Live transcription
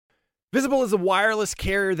Visible is a wireless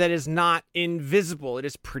carrier that is not invisible. It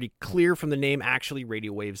is pretty clear from the name. Actually,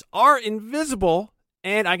 radio waves are invisible.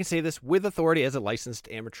 And I can say this with authority as a licensed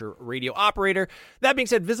amateur radio operator. That being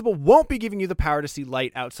said, Visible won't be giving you the power to see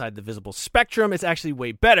light outside the visible spectrum. It's actually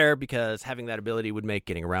way better because having that ability would make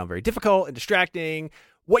getting around very difficult and distracting.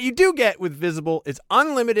 What you do get with Visible is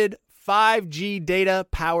unlimited 5G data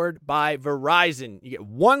powered by Verizon. You get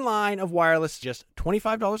one line of wireless, just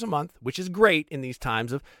 $25 a month, which is great in these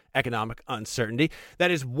times of economic uncertainty. That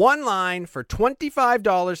is one line for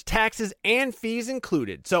 $25, taxes and fees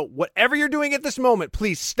included. So whatever you're doing at this moment,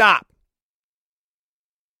 please stop.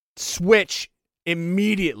 Switch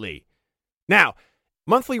immediately. Now,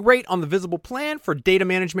 monthly rate on the Visible plan for data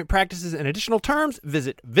management practices and additional terms,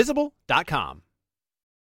 visit visible.com.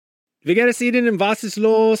 Wie geht es Ihnen? Was ist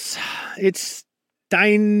los? It's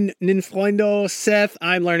deinen Freunde, Seth.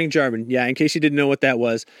 I'm learning German. Yeah, in case you didn't know what that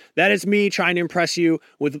was. That is me trying to impress you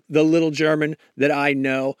with the little German that I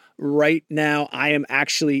know. Right now, I am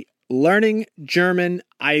actually learning German.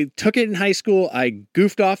 I took it in high school. I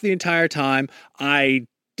goofed off the entire time. I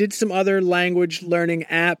did some other language learning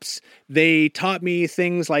apps. They taught me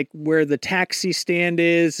things like where the taxi stand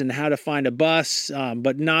is and how to find a bus,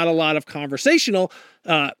 but not a lot of conversational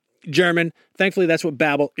German. Thankfully, that's what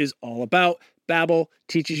Babbel is all about. Babbel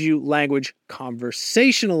teaches you language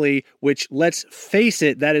conversationally, which, let's face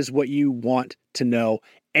it, that is what you want to know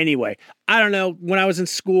anyway. I don't know. When I was in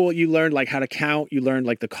school, you learned like how to count. You learned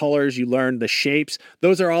like the colors. You learned the shapes.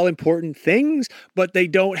 Those are all important things, but they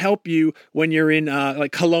don't help you when you're in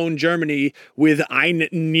like Cologne, Germany with Ein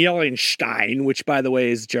Nierenstein, which, by the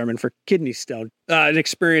way, is German for kidney stone. An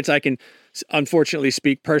experience I can unfortunately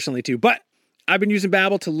speak personally to, but I've been using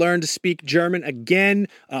Babbel to learn to speak German again,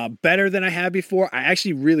 better than I have before. I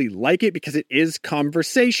actually really like it because it is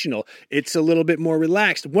conversational. It's a little bit more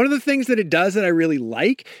relaxed. One of the things that it does that I really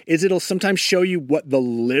like is it'll sometimes show you what the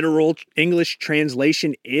literal English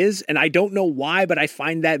translation is. And I don't know why, but I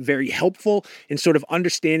find that very helpful in sort of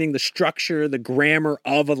understanding the structure, the grammar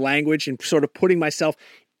of a language and sort of putting myself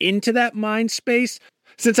into that mind space.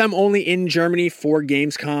 Since I'm only in Germany for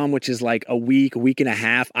Gamescom, which is like a week and a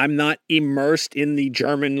half, I'm not immersed in the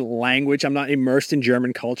German language. I'm not immersed in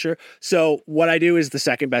German culture. So what I do is the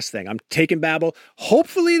second best thing. I'm taking Babbel.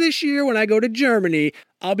 Hopefully this year when I go to Germany,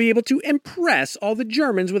 I'll be able to impress all the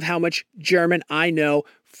Germans with how much German I know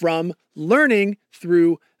from learning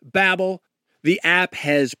through Babbel. The app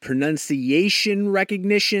has pronunciation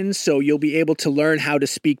recognition, so you'll be able to learn how to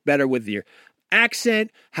speak better with your accent,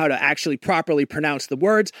 how to actually properly pronounce the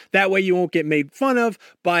words. That way you won't get made fun of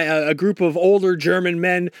by a group of older German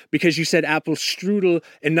men because you said Apfelstrudel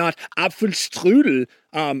and not Apfelstrudel.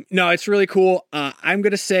 No, it's really cool. I'm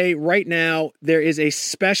going to say right now there is a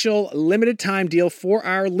special limited time deal for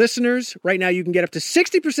our listeners. Right now you can get up to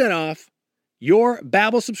 60% off your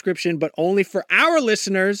Babbel subscription, but only for our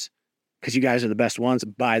listeners, because you guys are the best ones,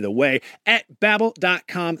 by the way, at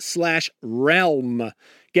babbel.com/realm.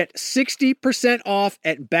 Get 60% off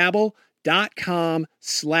at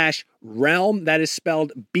babbel.com/realm. That is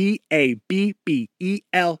spelled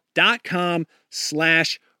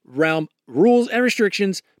BABBEL.com/realm. Rules and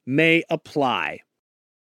restrictions may apply.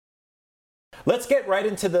 Let's get right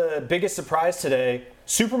into the biggest surprise today,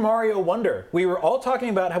 Super Mario Wonder. We were all talking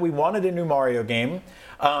about how we wanted a new Mario game.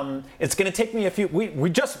 It's going to take me a few.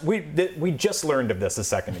 We just learned of this a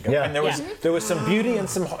second ago, and there was some beauty and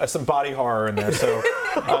some body horror in there. So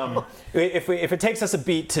if it takes us a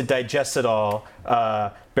beat to digest it all,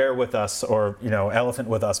 bear with us, or elephant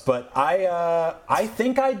with us. But I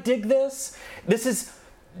think I dig this. This is.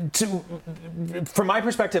 From my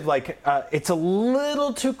perspective, it's a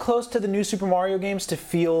little too close to the new Super Mario games to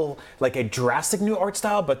feel like a drastic new art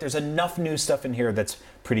style, but there's enough new stuff in here that's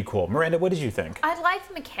pretty cool. Miranda, what did you think? I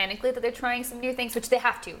like mechanically that they're trying some new things, which they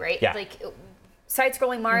have to, right? Yeah. Like,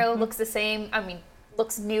 side-scrolling Mario looks the same. I mean,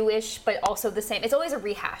 looks newish, but also the same. It's always a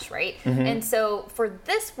rehash, right? And so for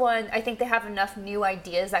this one, I think they have enough new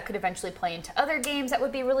ideas that could eventually play into other games that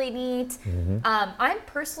would be really neat. I'm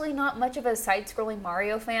personally not much of a side-scrolling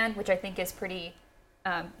Mario fan, which I think is pretty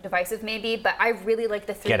divisive maybe, but I really like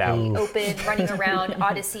the 3D open, running around,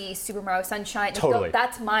 Odyssey, Super Mario Sunshine. Totally.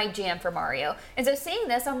 That's my jam for Mario. And so seeing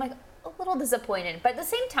this, I'm like a little disappointed. But at the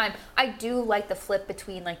same time, I do like the flip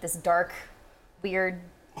between like this dark, weird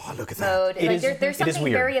look at mode. That. There's something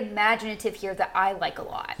very imaginative here that I like a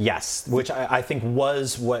lot. Yes, which I think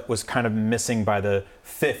was what was kind of missing by the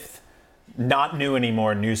fifth, not new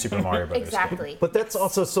anymore, new Super Mario Brothers. Exactly. But that's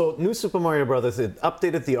also, so new Super Mario Brothers, it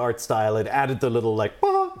updated the art style, it added the little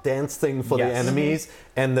dance thing for the enemies,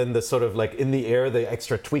 and then the sort of like in the air, the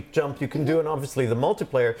extra tweak jump you can do, and obviously the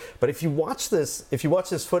multiplayer. But if you watch this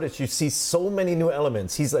footage, you see so many new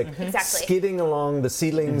elements. He's like skidding along the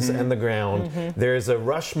ceilings and the ground. There's a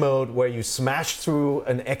rush mode where you smash through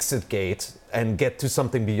an exit gate and get to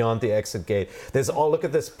something beyond the exit gate. There's look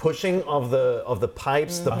at this pushing of the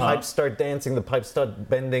pipes. The pipes start dancing. The pipes start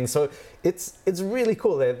bending. So it's really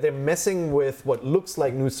cool. They're messing with what looks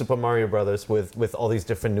like new Super Mario Brothers with all these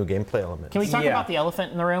different new gameplay elements. Can we talk about the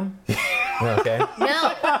elephant in the room? Okay. No.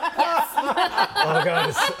 Yes. Oh god,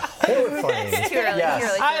 it's horrifying. It's too early. Yes. Too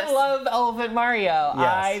early for I this. love Elephant Mario. Yes.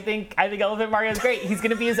 I think Elephant Mario is great. He's going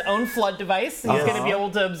to be his own flood device. He's going to be able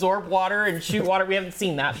to absorb water and shoot water. We haven't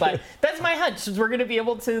seen that, but that's my hunch. Is we're going to be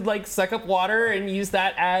able to like suck up water and use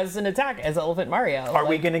that as an attack as Elephant Mario. Are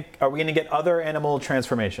we gonna get other animal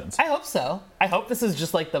transformations? I hope so. I hope this is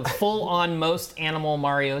just like the full-on most animal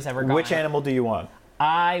Mario's ever gone. Which animal do you want?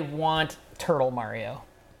 I want Turtle Mario.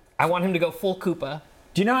 I want him to go full Koopa.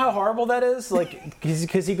 Do you know how horrible that is? Like,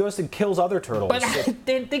 because he goes and kills other turtles. But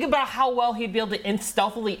think about how well he'd be able to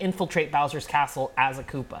stealthily infiltrate Bowser's castle as a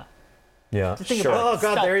Koopa. Yeah. Think Sure. about Oh god,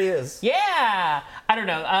 stealth. there he is. Yeah. I don't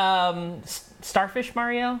know. Starfish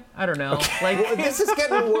Mario? I don't know. Like Well, this is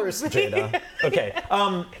getting worse, Jada. Okay.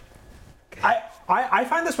 I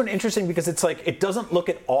find this one interesting because it's like it doesn't look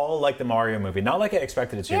at all like the Mario movie, not like I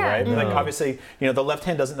expected it to, Yeah. right? Like obviously, the left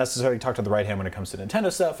hand doesn't necessarily talk to the right hand when it comes to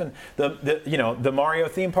Nintendo stuff, and the Mario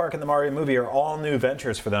theme park and the Mario movie are all new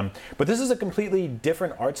ventures for them. But this is a completely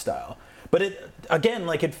different art style. But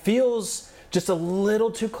it feels just a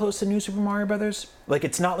little too close to New Super Mario Brothers. Like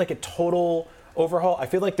it's not like a total overhaul. I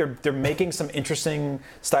feel like they're making some interesting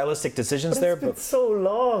stylistic decisions there. It's been so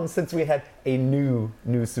long since we had a new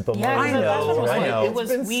Super Mario. I know, I know. It was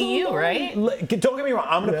It's been Wii so U, long. right? Don't get me wrong.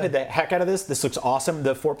 I'm gonna play the heck out of this. This looks awesome.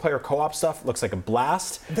 The 4-player co-op stuff looks like a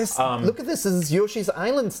blast. Look at this. This is Yoshi's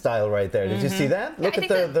Island style right there. Did you see that? Look I at think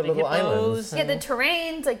the the little hippos islands. Yeah, the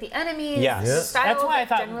terrains, like the enemies, Yes. the Yeah. style That's why I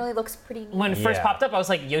thought generally looks pretty neat. When it first Yeah. popped up, I was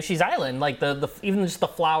like Yoshi's Island, like the even just the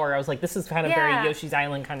flower. I was like, this is kind of Yeah. very Yoshi's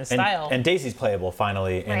Island kind of style. And Daisy's playable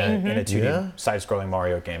finally in a 2D Yeah. side-scrolling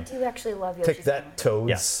Mario game. I do actually love Yoshi's Take that,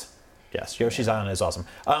 Toads. Yes, Yoshi's Island is awesome.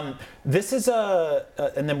 This is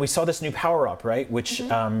and then we saw this new power-up, right? Which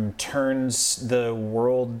turns the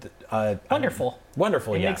world Wonderful.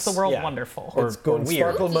 Wonderful, It yes. makes the world Yeah. wonderful. Or It's going weird.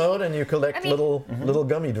 sparkle mode, and you collect I mean- little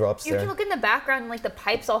gummy drops You can there. look in the background, and like the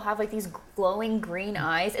pipes all have like these glowing green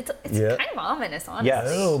eyes. It's Yeah. kind of ominous, honestly. Yes.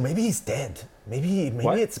 Oh, maybe he's dead. Maybe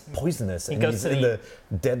What? it's poisonous, and goes he's to in the-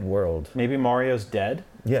 the dead world. Maybe Mario's dead?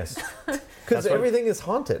 Yes, because what- everything is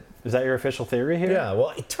haunted. Is that your official theory here? Yeah,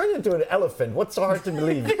 well, it turned into an elephant. What's so hard to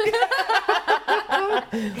believe? Look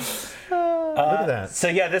at that. So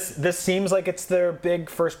yeah, this seems like it's their big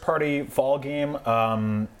first-party fall game.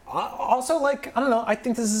 Also, like, I don't know, I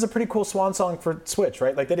think this is a pretty cool swan song for Switch,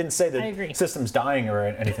 right? Like, they didn't say I agree. the system's dying or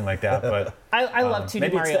anything like that, but I love 2D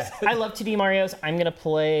maybe it's Marios. that. I love 2D Marios. I'm gonna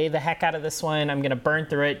play the heck out of this one. I'm gonna burn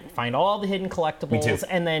through it, find all the hidden collectibles,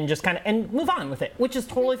 and then just kind of and move on with it, which is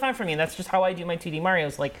totally fine for me. That's just how I do my 2D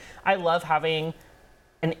Marios. Like, I love having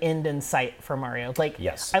an end in sight for Mario. Like,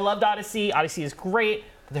 Yes. I loved Odyssey. Odyssey is great.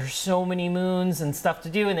 There's so many moons and stuff to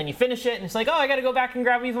do, and then you finish it, and it's like, oh, I got to go back and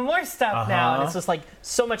grab even more stuff now. And it's just like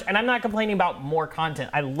so much. And I'm not complaining about more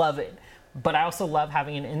content. I love it, but I also love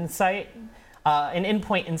having an insight, an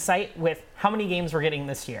endpoint insight with how many games we're getting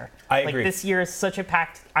this year. I agree. Like this year is such a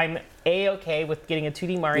packed. I'm okay with getting a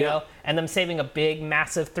 2D Mario and them saving a big,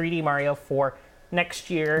 massive 3D Mario for next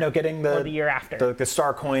year. getting or the year after. the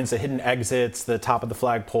star coins, the hidden exits, the top of the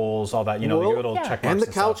flagpoles, all that, the Well, little yeah. check marks And the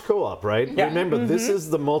couch stuff. co-op, right? Yeah. Remember, this is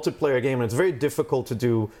the multiplayer game, and it's very difficult to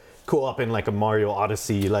do co-op in like a Mario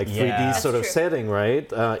Odyssey, like 3D Yeah. sort of That's true. setting,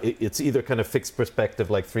 right? It's either kind of fixed perspective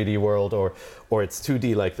like 3D World, or it's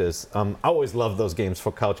 2D like this. I always love those games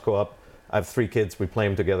for couch co-op. I have 3 kids. We play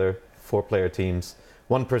them together, 4-player teams.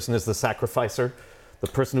 One person is the sacrificer, the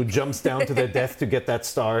person who jumps down to their death to get that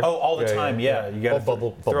star. Oh, all the time, yeah. You got to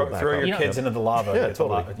bubble throw back your up. You know- kids into the lava. Yeah, to get the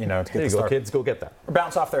totally. to There get you the go, star. kids. Go get that. Or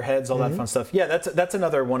bounce off their heads, all that fun stuff. Yeah, that's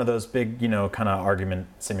another one of those big, kind of argument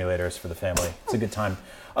simulators for the family. It's a good time.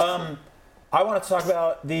 I wanted to talk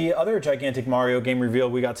about the other gigantic Mario game reveal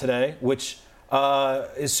we got today, which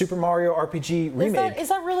is Super Mario RPG Remake. Is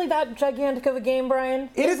that really that gigantic of a game, Brian?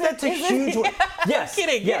 That's a huge one. Yes,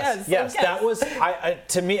 kidding. Yes. Yes. That was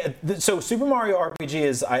to me. So Super Mario RPG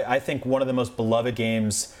is, I think, one of the most beloved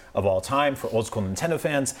games of all time for old school Nintendo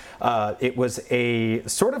fans. It was a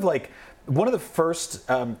sort of like one of the first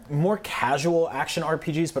more casual action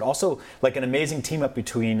RPGs, but also like an amazing team up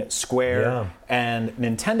between Square and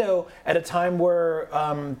Nintendo at a time where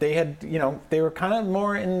they were kind of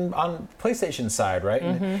more on PlayStation side, right?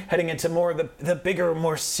 And heading into more of the bigger,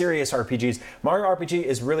 more serious RPGs. Mario RPG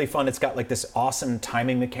is really fun. It's got like this awesome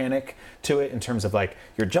timing mechanic to it in terms of like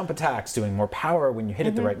your jump attacks doing more power when you hit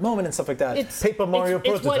at the right moment and stuff like that. It's Paper Mario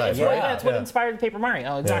prototype. That's what inspired Paper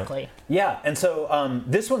Mario. Exactly. Yeah, and so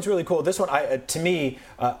this one's really cool. This one, to me,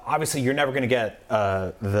 obviously, you're never going to get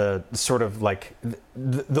the sort of like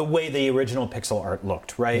the way the original pixel art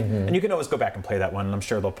looked, right? And you can always go back and play that one, and I'm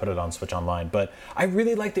sure they'll put it on Switch Online. But I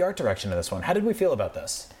really like the art direction of this one. How did we feel about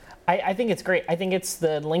this? I think it's great. I think it's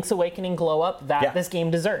the Link's Awakening glow up that this game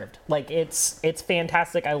deserved. Like it's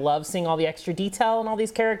fantastic. I love seeing all the extra detail in all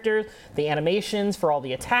these characters, the animations for all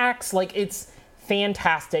the attacks. Like it's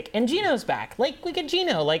fantastic. And Gino's back. Like we get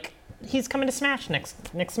Gino. Like he's coming to Smash next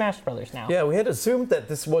Smash Brothers now. Yeah, we had assumed that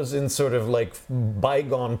this was in sort of like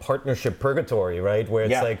bygone partnership purgatory, right? Where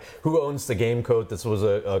it's like who owns the game code. This was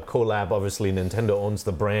a collab. Obviously, Nintendo owns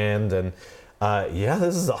the brand and.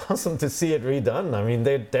 This is awesome to see it redone. I mean,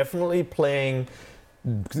 they're definitely playing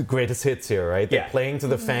greatest hits here, right? They're playing to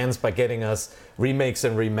the fans by getting us remakes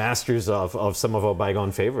and remasters of some of our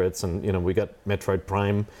bygone favorites. And, we got Metroid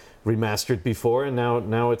Prime remastered before, and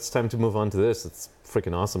now it's time to move on to this. It's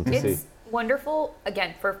freaking awesome to see. It's wonderful,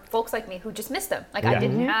 again, for folks like me who just missed them. Like, I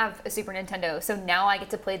didn't have a Super Nintendo, so now I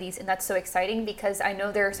get to play these, and that's so exciting because I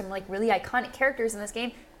know there are some, like, really iconic characters in this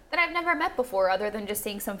game that I've never met before other than just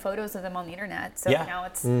seeing some photos of them on the internet. So now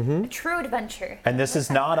it's a true adventure. And this is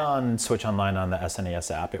not on Switch Online on the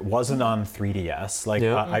SNES app. It wasn't on 3DS. Like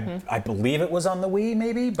I believe it was on the Wii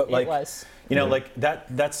maybe, but like it was. Like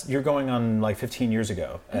that's you're going on like 15 years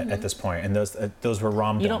ago at this point, and those were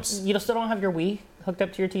ROM dumps. You still don't have your Wii hooked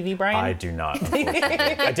up to your TV, Brian? I do not.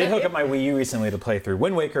 I did hook up my Wii U recently to play through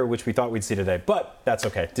Wind Waker, which we thought we'd see today, but that's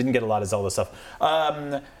okay. Didn't get a lot of Zelda stuff.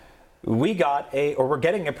 We're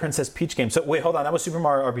getting a Princess Peach game. So wait, hold on. That was Super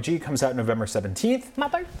Mario RPG. Comes out November 17th. My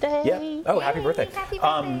birthday. Yeah. Oh, happy birthday. Happy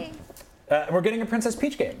birthday. We're getting a Princess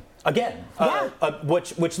Peach game again,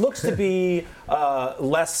 which looks to be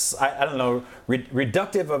less, I don't know,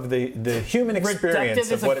 reductive of the human experience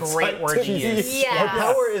reductive of what it's like word to to be. use. Her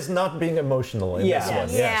power is not being emotional in this one.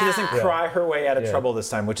 She doesn't cry her way out of trouble this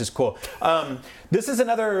time, which is cool. This is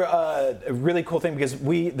another really cool thing because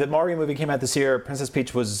the Mario movie came out this year. Princess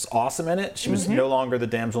Peach was awesome in it. She was no longer the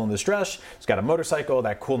damsel in distress. She's got a motorcycle,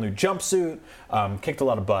 that cool new jumpsuit, kicked a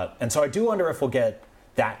lot of butt. And so I do wonder if we'll get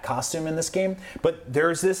that costume in this game. But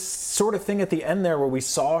there's this sort of thing at the end there where we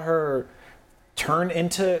saw her turn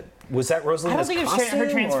into... Was that Rosalina's costume? I don't think it's her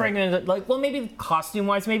transferring into, maybe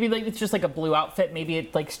costume-wise, maybe like it's just like a blue outfit. Maybe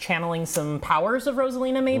it's like channeling some powers of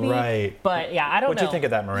Rosalina, maybe. Right. But yeah, I don't know. What do you think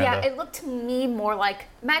of that, Miranda? Yeah, it looked to me more like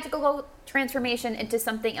magical transformation into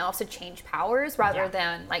something else to change powers rather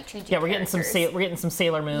than like changing. Yeah, we're getting some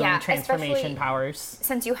Sailor Moon transformation powers.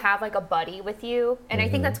 Since you have like a buddy with you, and I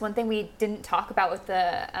think that's one thing we didn't talk about with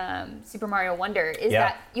the Super Mario Wonder is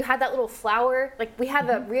that you had that little flower. Like we have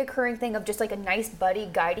a reoccurring thing of just like a nice buddy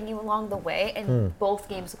guiding you along the way, and both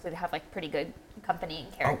games look to have like pretty good accompanying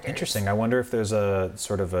characters. Oh, interesting. I wonder if there's a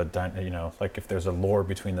sort of like if there's a lore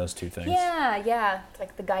between those two things. Yeah, it's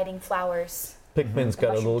like the guiding flowers. Pikmin's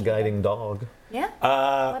got a little guiding dog. Yeah, a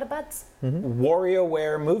lot of butts.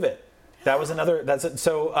 WarioWare Move It. That was another. That's it.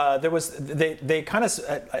 So there was they kind of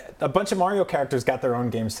a bunch of Mario characters got their own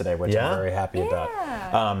games today, which I'm very happy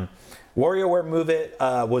about. WarioWare Move It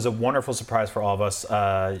was a wonderful surprise for all of us.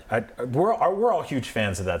 We're all huge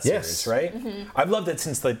fans of that series, right? I've loved it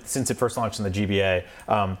since it first launched in the GBA.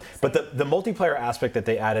 But the multiplayer aspect that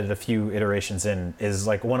they added a few iterations in is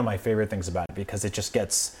like one of my favorite things about it because it just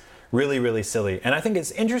gets really, really silly. And I think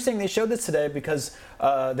it's interesting they showed this today because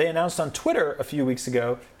they announced on Twitter a few weeks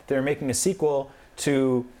ago that they're making a sequel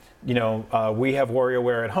to, We Have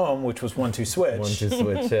WarioWare at Home, which was 1-2 Switch. 1-2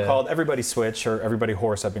 Switch, yeah. Called Everybody Switch, or Everybody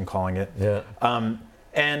Horse, I've been calling it. Yeah.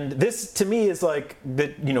 And this, to me, is like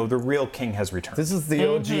the real king has returned. This is the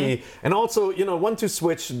OG, and also 1-2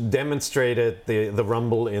 Switch demonstrated the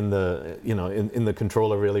rumble in the in the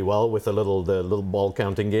controller really well with the little ball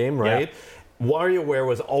counting game, right? Yeah. WarioWare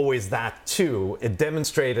was always that too. It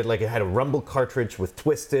demonstrated like it had a rumble cartridge with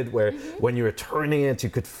Twisted, where when you were turning it,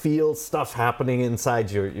 you could feel stuff happening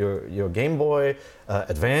inside your Game Boy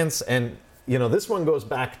Advance, and this one goes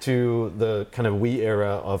back to the kind of Wii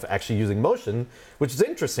era of actually using motion, which is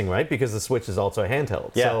interesting, right? Because the Switch is also a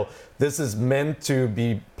handheld. Yeah. So this is meant to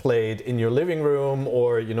be played in your living room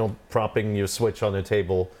or propping your Switch on a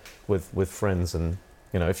table with friends, and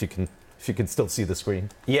if if you could still see the screen.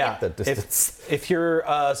 Yeah, That distance. if you're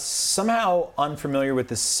somehow unfamiliar with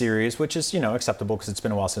this series, which is acceptable because it's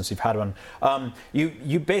been a while since you've had one,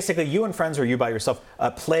 you basically, you and friends or you by yourself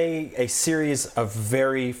play a series of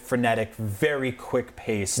very frenetic, very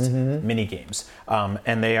quick-paced mini games,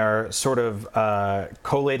 and they are sort of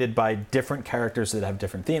collated by different characters that have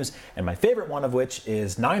different themes. And my favorite one of which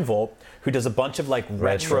is 9-Volt, who does a bunch of like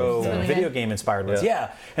retro video game inspired ones.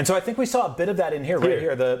 Yeah, and so I think we saw a bit of that in here, right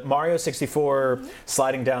here, the Mario 64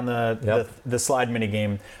 sliding down the slide mini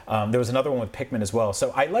game. There was another one with Pikmin as well.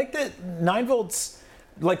 So I like that 9-Volt's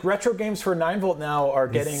like retro games for 9-Volt now are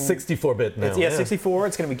getting 64-bit now. 64.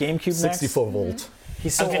 It's going to be GameCube 64-volt.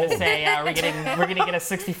 He's so I was gonna old. say, we're gonna get a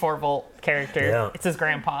 64-volt character. Yeah. It's his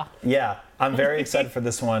grandpa. Yeah, I'm very excited for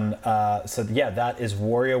this one. So yeah, that is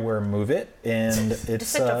WarioWare Move It, and it's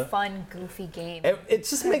Just such a fun, goofy game. It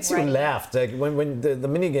just makes you laugh. Like when the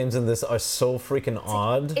mini games in this are so freaking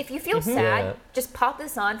odd. If you feel sad, just pop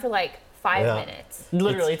this on for like 5 minutes.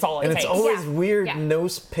 Literally, it's all it And takes. it's always weird Yeah.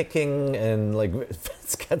 nose picking and like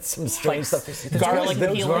it's got some strange stuff. garlic the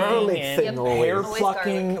peeling garlic and- thing Yep. always. hair Always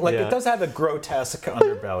plucking. garlic. Like Yeah. it does have a grotesque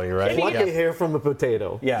underbelly, right? Pluck a hair from a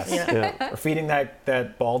potato. Yes. Yeah. Or feeding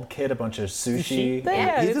that bald kid a bunch of sushi.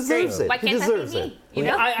 Yeah, He it's deserves great. it. Why He can't that deserves be it. me? You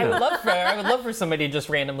know? I would love for somebody to just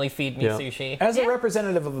randomly feed me Yeah. sushi. As a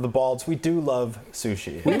representative of the balds, we do love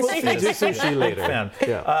sushi. We will feed you sushi later. Fan.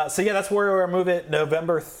 Yeah. So yeah, that's WarioWare Move It,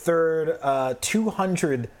 November 3rd.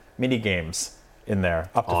 200 mini games in there,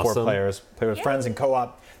 up to 4 Awesome. players. Play with friends in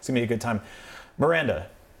co-op. It's gonna be a good time. Miranda,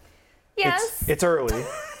 Yes. it's early,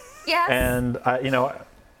 Yes. and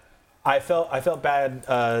I felt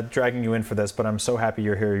bad dragging you in for this, but I'm so happy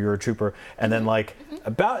you're here. You're a trooper. And then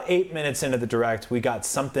about 8 minutes into the direct, we got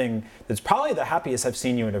something that's probably the happiest I've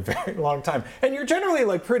seen you in a very long time. And you're generally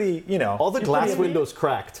like pretty, All the you're glass pretty- windows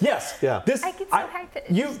cracked. Yes. Yeah. This, I get so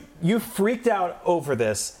hyped. You freaked out over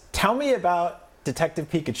this. Tell me about Detective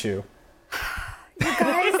Pikachu.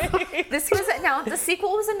 Guys, this was announced. The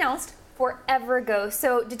sequel was announced forever ago.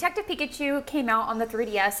 So Detective Pikachu came out on the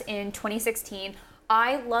 3DS in 2016.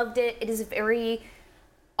 I loved it. It is a very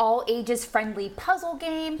all ages friendly puzzle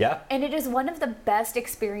game. Yeah. And it is one of the best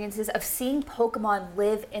experiences of seeing Pokemon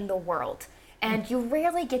live in the world. And you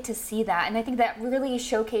rarely get to see that. And I think that really is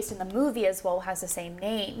showcased in the movie as well, has the same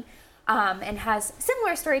name. And has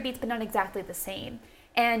similar story beats, but not exactly the same.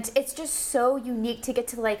 And it's just so unique to get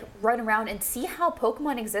to like run around and see how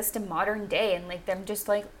Pokemon exist in modern day and like them just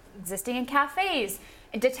like existing in cafes.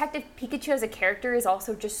 And Detective Pikachu as a character is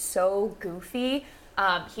also just so goofy.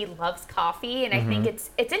 He loves coffee, and I think it's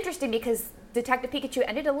interesting because Detective Pikachu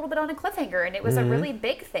ended a little bit on a cliffhanger, and it was a really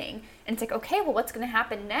big thing. And it's like, okay, well, what's going to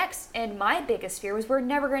happen next? And my biggest fear was we're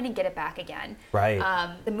never going to get it back again. Right.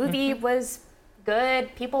 The movie was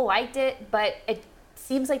good, people liked it, but it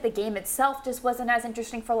seems like the game itself just wasn't as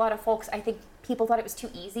interesting for a lot of folks. I think people thought it was too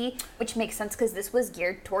easy, which makes sense because this was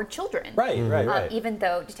geared toward children. Right. Even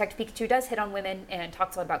though Detective Pikachu does hit on women and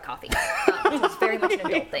talks a lot about coffee, which is very much an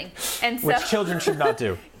adult thing. And so, Which children should not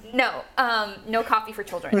do. no coffee for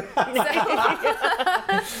children.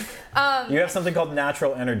 You have something called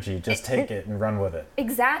natural energy. Just take it and run with it.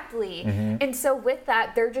 Exactly. And so with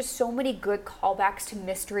that, there are just so many good callbacks to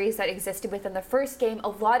mysteries that existed within the first game. A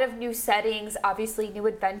lot of new settings, obviously new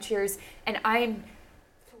adventures, and I am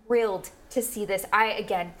thrilled to see this. I,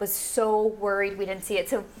 again, was so worried we didn't see it.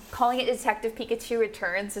 So calling it Detective Pikachu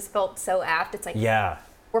Returns just felt so apt. It's like, Yeah.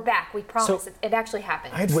 we're back. We promise. So- it actually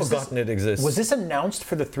happened. I had forgotten it exists. Was this announced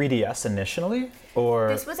for the 3DS initially, or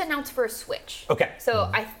This was announced for a Switch. Okay. So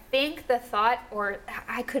I think the thought, or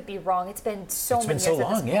I could be wrong, it's been so It's many been years so at this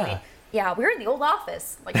long, point. yeah. Yeah, we were in the old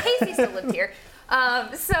office. Like Casey still lived here.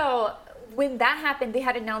 So when that happened, they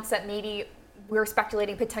had announced that maybe we were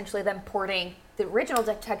speculating potentially them porting the original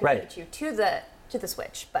Detective Right. Pikachu to the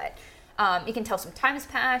Switch. But you can tell some time has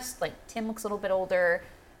passed. Like Tim looks a little bit older.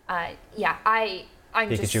 I'm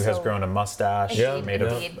just Pikachu has so- grown a mustache Indeed, made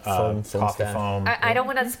indeed. of Foam coffee staff. foam. I don't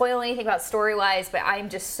want to spoil anything about story-wise, but I'm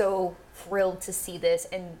just so thrilled to see this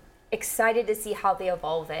and excited to see how they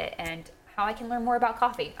evolve it and how I can learn more about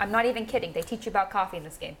coffee. I'm not even kidding. They teach you about coffee in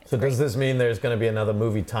this game. It's So great. does this mean there's going to be another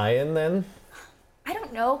movie tie-in then? I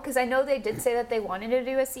don't know, because I know they did say that they wanted to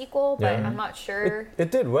do a sequel, but Yeah. I'm not sure.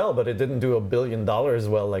 It did well, but it didn't do $1 billion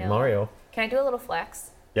well like No. Mario. Can I do a little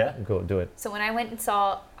flex? Yeah. Go do it. So when I went and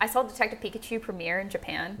I saw Detective Pikachu premiere in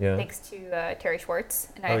Japan, Yeah. thanks to Terry Schwartz,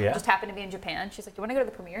 and I Oh, yeah? just happened to be in Japan. She's like, "Do you want to go to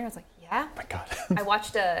the premiere?" And I was like, "Yeah." Yeah. Oh my God. I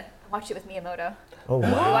watched it with Miyamoto. Oh, wow.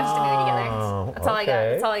 We watched the movie together. That's all I got.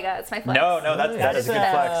 That's all I got. It's my flex. No, that is a good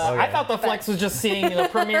flex. I thought the flex was just seeing the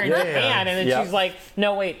premiere in Japan, and then Yeah. she's like,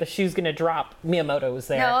 "No, wait, the shoe's gonna drop." Miyamoto was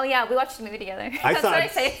there. No, yeah, we watched the movie together. That's what I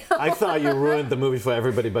say. I thought you ruined the movie for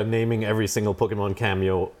everybody by naming every single Pokemon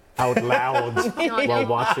cameo out loud while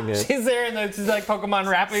watching it. She's there, and she's like Pokemon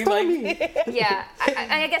rapping, like. Yeah,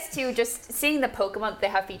 I guess too. Just seeing the Pokemon that they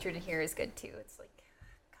have featured in here is good too. It's like,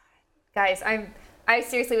 God, guys, I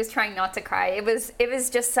seriously was trying not to cry. It was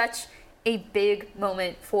just such a big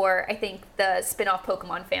moment for, I think, the spin-off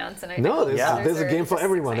Pokemon fans. And No, I there's a game for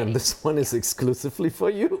everyone, and this one is exclusively for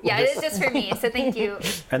you. Yeah, it is just for me. So thank you.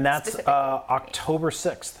 And that's October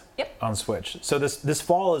 6th on Switch. So this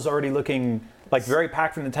fall is already looking like very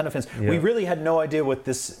packed for Nintendo fans. Yeah. We really had no idea what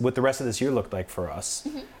the rest of this year looked like for us,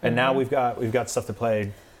 and now we've got stuff to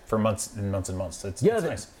play for months and months and months. It's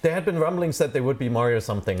nice. There had been rumblings that there would be Mario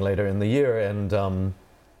something later in the year, and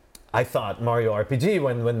I thought Mario RPG,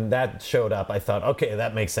 when that showed up, I thought, okay,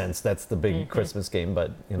 that makes sense. That's the big Christmas game,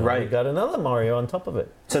 but we got another Mario on top of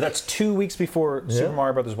it. So that's 2 weeks before Super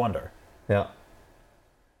Mario Brothers Wonder. Yeah.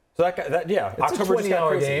 So that It's October a just got 20-hour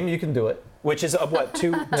crazy. game. You can do it. Which is what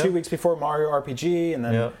 2 weeks before Mario RPG, and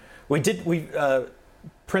then we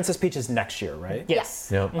Princess Peach is next year, right? Yes.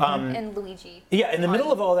 Yep. And Luigi. Yeah, in the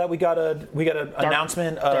middle of all that, we got an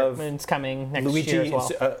announcement of Dark Moon's coming next year as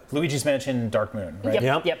well. Luigi's Mansion Dark Moon, right?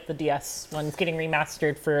 Yep, the DS one's getting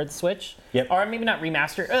remastered for the Switch. Yep. Or maybe not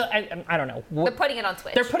remastered. I don't know. They're putting it on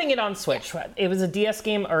Switch. They're putting it on Switch. Yeah. It was a DS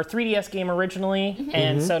game or 3DS game originally,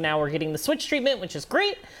 and so now we're getting the Switch treatment, which is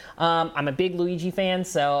great. I'm a big Luigi fan,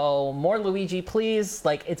 so more Luigi, please.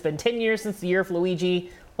 Like, it's been 10 years since the year of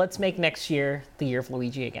Luigi. Let's make next year the year of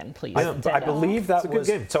Luigi again, please. I believe that It's a good was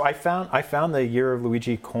game. so. I found the Year of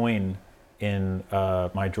Luigi coin in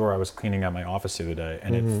my drawer. I was cleaning out my office the other day,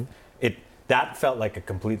 and that felt like a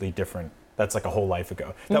completely different. That's like a whole life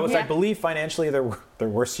ago. That was, I believe, financially their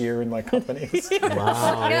worst year in like companies.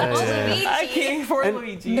 Wow. Luigi. I came for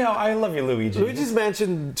Luigi. No, I love you, Luigi. Luigi's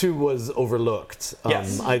Mansion 2 was overlooked.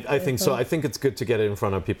 Yes. I think so. I think it's good to get it in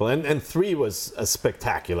front of people. And 3 was a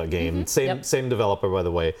spectacular game. Same developer, by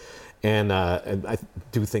the way. And I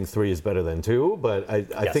do think 3 is better than 2, but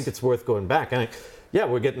I think it's worth going back. And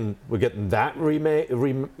we're getting that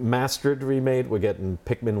remastered, remade. We're getting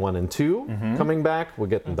Pikmin 1 and 2 coming back. We're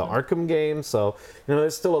getting the Arkham game. So,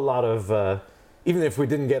 there's still a lot of, even if we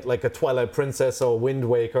didn't get like a Twilight Princess or Wind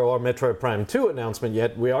Waker or Metroid Prime 2 announcement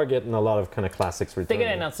yet, we are getting a lot of kind of classics returning. They're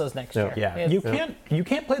going to announce those next year. Yeah, you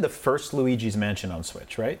can't play the first Luigi's Mansion on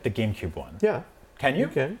Switch, right? The GameCube one. Yeah. Can you? You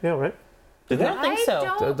can. Yeah, right. I don't think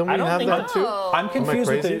so. Don't we I don't have think that so. too? I'm confused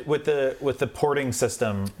crazy? with the porting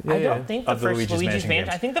system. I don't think the Of the first Luigi's Luigi's Mansion Mansion.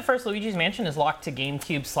 games. I think the first Luigi's Mansion is locked to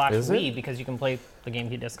GameCube / Is it? Wii because you can play the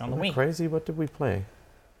GameCube disc on the Wii. Crazy. What did we play?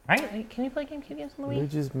 Right? Wait, can you play GameCube games on the Wii?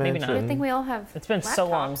 Luigi's Maybe Mansion. not. I think we all have. It's been so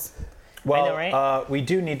long. laptops. Well, I know, right? We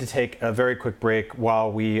do need to take a very quick break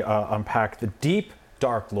while we unpack the deep,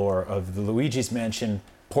 dark lore of the Luigi's Mansion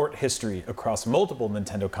port history across multiple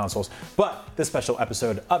Nintendo consoles. But this special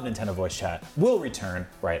episode of Nintendo Voice Chat will return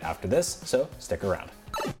right after this, so stick around.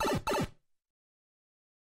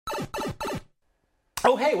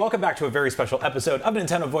 Oh, hey, welcome back to a very special episode of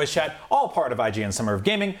Nintendo Voice Chat, all part of IGN Summer of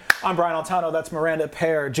Gaming. I'm Brian Altano, that's Miranda,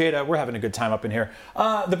 Pear, Jada. We're having a good time up in here.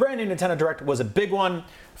 The brand new Nintendo Direct was a big one,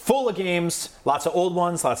 full of games, lots of old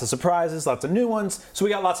ones, lots of surprises, lots of new ones. So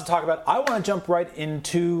we got lots to talk about. I want to jump right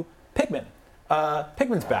into Pikmin.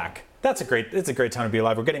 Pikmin's back. It's a great time to be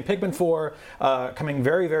alive. We're getting Pikmin 4 coming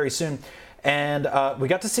very, very soon. And we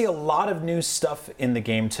got to see a lot of new stuff in the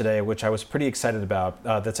game today, which I was pretty excited about.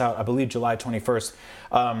 That's out, I believe, July 21st.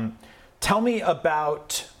 Tell me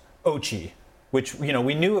about Ochi, which,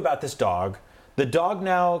 we knew about this dog. The dog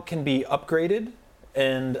now can be upgraded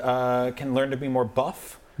and can learn to be more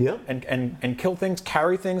buff. Yeah. And kill things,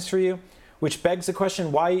 carry things for you, which begs the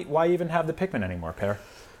question, why even have the Pikmin anymore, Pear?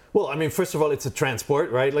 Well, I mean, first of all, it's a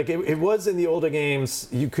transport, right? Like it was in the older games,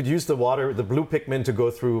 you could use the blue Pikmin to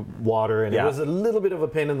go through water, and it was a little bit of a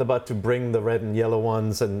pain in the butt to bring the red and yellow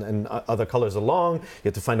ones and other colors along. You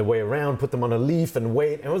had to find a way around, put them on a leaf and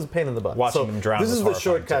wait. It was a pain in the butt. Watching them drown This was is the horrifying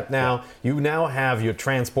shortcut too. now. You now have your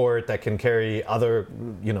transport that can carry other,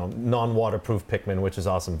 non-waterproof Pikmin, which is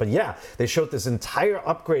awesome. But yeah, they showed this entire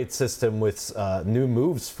upgrade system with new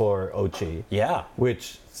moves for Ochi. Yeah.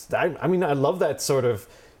 Which, I love that sort of,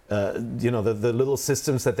 the little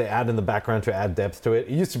systems that they add in the background to add depth to it.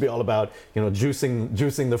 It used to be all about,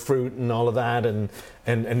 juicing the fruit and all of that, and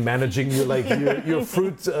managing your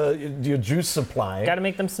fruit, your juice supply. Got to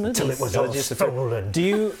make them smoothies. Until it was all stolen.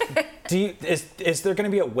 Do is there going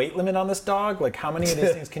to be a weight limit on this dog? Like, how many of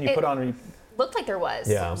these things can you put on? Looked like there was.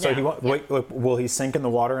 Yeah. So will he sink in the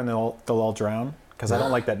water and they'll all drown? Because I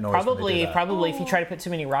don't like that noise. Probably if you try to put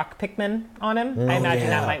too many rock Pikmin on him, I imagine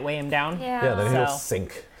that might weigh him down. Yeah. Then he'll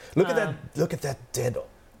sink. Look at that! Look at that dead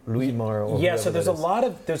Louis Mara. Yeah, so there's a lot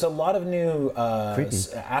of new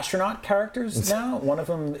astronaut characters now. One of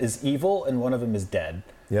them is evil and one of them is dead.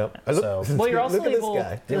 Yep. So, well, you're also look at able. this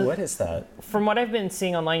guy. yeah, what is that? From what I've been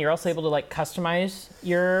seeing online, you're also able to like customize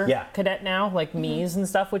your cadet now, like Mii's and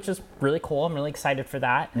stuff, which is really cool. I'm really excited for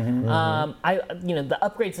that. The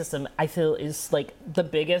upgrade system I feel is like the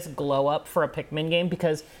biggest glow up for a Pikmin game,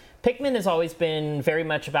 because Pikmin has always been very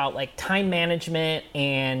much about like time management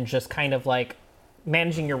and just kind of like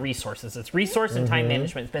managing your resources. It's resource and time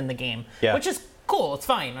management has been the game, which is cool. It's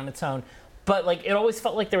fine on its own. But like it always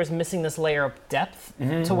felt like there was missing this layer of depth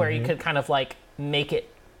to where you could kind of like make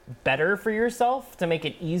it better for yourself, to make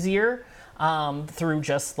it easier through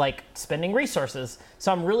just like spending resources.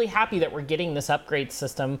 So I'm really happy that we're getting this upgrade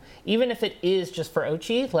system, even if it is just for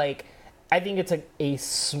Ochi. Like I think it's a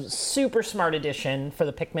super smart addition for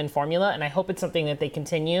the Pikmin formula, and I hope it's something that they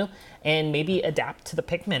continue and maybe adapt to the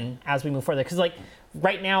Pikmin as we move further. Because like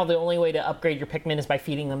right now, the only way to upgrade your Pikmin is by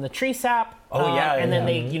feeding them the tree sap. And then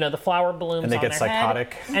they, the flower blooms and they on get their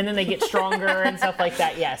psychotic. head, and then they get stronger and stuff like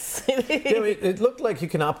that. Yes. It looked like you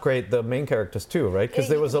can upgrade the main characters too, right? Because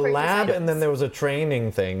there was a lab and then there was a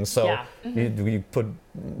training thing. So you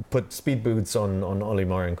put speed boots on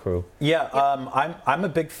Olimar and crew. Yeah, I'm a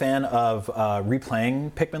big fan of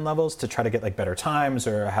replaying Pikmin levels to try to get like better times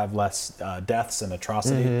or have less deaths and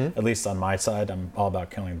atrocity. At least on my side, I'm all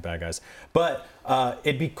about killing the bad guys. But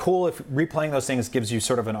it'd be cool if replaying those things gives you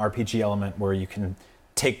sort of an RPG element where you can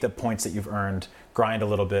take the points that you've earned, grind a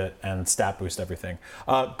little bit, and stat boost everything.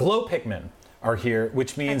 Glow Pikmin are here,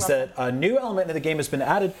 which means that a new element in the game has been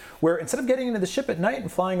added, where instead of getting into the ship at night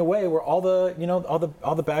and flying away, where all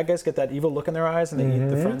the bad guys get that evil look in their eyes and they eat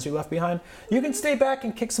the friends you left behind, you can stay back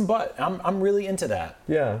and kick some butt. I'm really into that.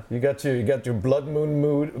 Yeah, you got your blood moon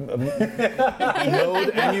mode, and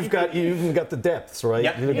you even got the depths, right?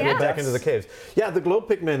 Yep. You're gonna go back into the caves. Yeah, the glow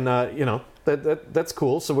Pikmin, that's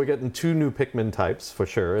cool. So we're getting 2 new Pikmin types for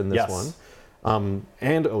sure in this one.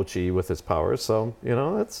 And Ochi with his powers, so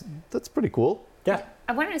that's pretty cool. Yeah.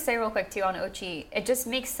 I wanted to say real quick too on Ochi, it just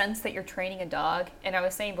makes sense that you're training a dog. And I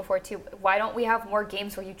was saying before too, why don't we have more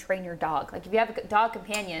games where you train your dog? Like if you have a dog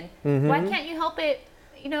companion, why can't you help it,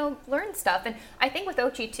 learn stuff? And I think with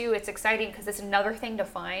Ochi too, it's exciting because it's another thing to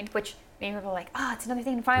find, which maybe people are like, it's another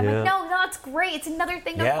thing to find. I'm like, no, it's great. It's another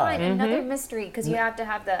thing to find, another mystery, because you have to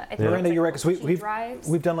have the. Miranda, you're right, because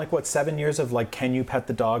we've done like 7 years of like, can you pet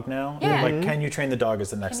the dog now? Yeah. Like, can you train the dog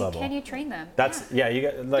is the next level. Can you train them? That's you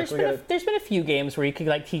got like there's been a few games where you could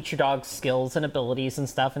like teach your dog skills and abilities and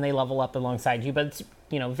stuff, and they level up alongside you, but it's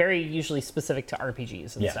very usually specific to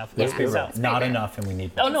RPGs and stuff. Let's be real. So, Not enough, and we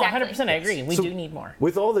need more. Oh no, Exactly. 100%. I agree. We do need more.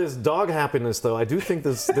 With all this dog happiness, though, I do think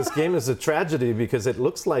this game is a tragedy because it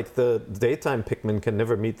looks like the daytime Pikmin can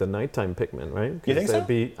never meet the nighttime Pikmin, right? You think so?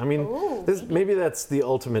 Maybe that's the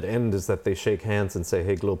ultimate end, is that they shake hands and say,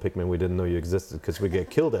 "Hey, glow Pikmin, we didn't know you existed because we get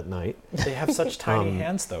killed at night." They have such tiny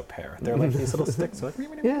hands, though, Pear. They're like these little sticks. Like,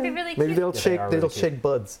 Yeah, They're really maybe cute. they'll shake. really They'll cute. shake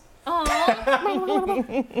buds.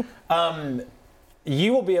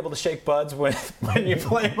 You will be able to shake buds when you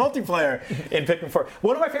play multiplayer in Pikmin 4.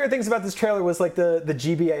 One of my favorite things about this trailer was like the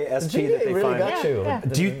GBA SP that they really find. got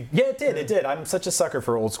you. Yeah, it did. It did. I'm such a sucker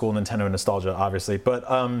for old school Nintendo nostalgia, obviously. But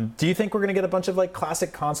do you think we're gonna get a bunch of like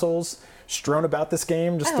classic consoles strewn about this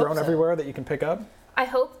game, just I hope thrown so. everywhere that you can pick up? I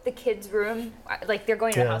hope the kids' room, like they're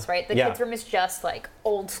going to a house, right? The Yeah. kids' room is just like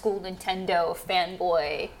old school Nintendo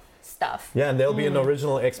fanboy stuff. Yeah, and there'll be an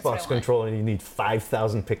original what I Xbox want. controller, and you need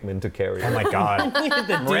 5,000 Pikmin to carry it. Oh my god.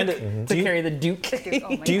 Miranda, To carry the Duke.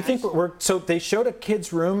 do you think so they showed a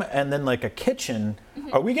kid's room and then like a kitchen.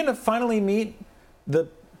 Are we gonna finally meet the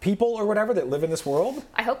people or whatever that live in this world?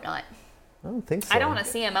 I hope not. I don't think so. I don't want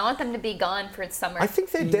to see them. I want them to be gone for summer. I think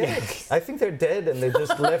they're dead. I think they're dead, and they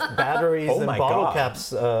just left batteries Oh and my bottle God. caps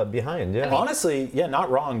behind. Yeah. Honestly, yeah, not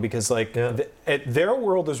wrong, because like their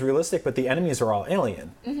world is realistic, but the enemies are all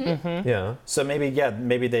alien. Yeah. So maybe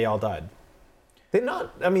they all died. They're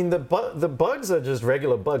not. I mean, the bugs are just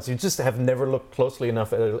regular bugs. You just have never looked closely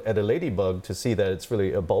enough at a ladybug to see that it's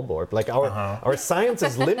really a bulborb. Like our science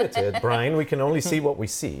is limited, Brian. We can only see what we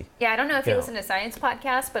see. Yeah, I don't know if you Yeah. listen to science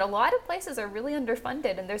podcasts, but a lot of places are really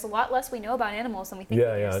underfunded, and there's a lot less we know about animals than we think.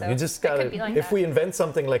 Yeah, we do, yeah. so You just it gotta. could be like If that. we invent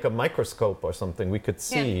something like a microscope or something, we could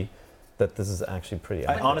see that this is actually pretty.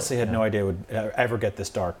 I honestly had no idea it would ever get this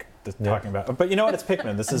dark. Talking about, but you know what? It's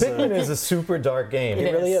Pikmin. This is Pikmin is a super dark game.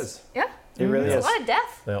 it really is. Yeah. It really There's is. a lot of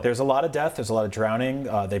death. Yeah. There's a lot of death. There's a lot of drowning.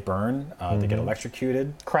 They burn. They get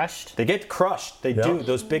electrocuted. Crushed. They get crushed. They do.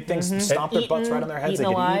 Those big things stomp their butts right on their heads. They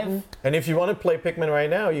Eaten get alive. eaten. And if you want to play Pikmin right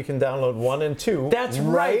now, you can download 1 and 2. That's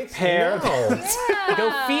right, Pear. now.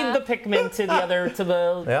 Go feed the Pikmin to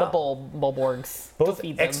the Yeah. Bulborgs. Go Both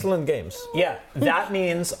feed them. excellent games. Yeah, that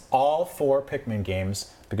means all 4 Pikmin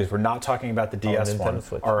games, because we're not talking about the DS Nintendo one,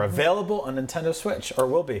 Switch. are available on Nintendo Switch, or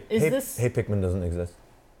will be. Is Hey, this? Hey Pikmin doesn't exist.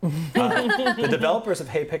 The developers of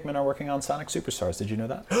Hey Pikmin are working on Sonic Superstars. Did you know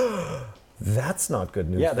that? That's not good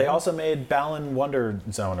news. Yeah, they also made Balan Wonder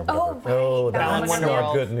Zone or whatever. Oh, right. Oh, Balan that's Wonderworld.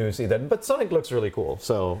 not good news either. But Sonic looks really cool,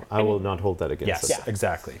 so I will not hold that against Yes, us.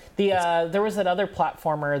 exactly. There was that other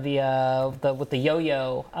platformer, the with the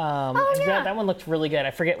yo-yo. yeah. That one looked really good. I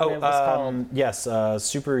forget what it was called. Yes,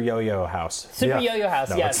 Super Yo-Yo House. Super Yeah. Yo-Yo House.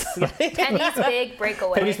 No, Yes. Penny's Big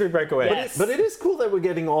Breakaway. Penny's Big Breakaway. Yes. But it is cool that we're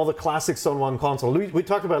getting all the classics on one console. We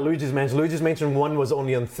talked about Luigi's Mansion. Luigi's Mansion 1 was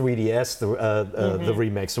only on 3DS, the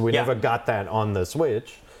remake, so we Yeah. never got that on the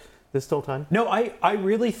Switch. There's still time. No, I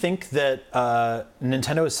really think that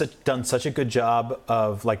Nintendo has done such a good job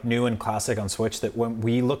of like new and classic on Switch that when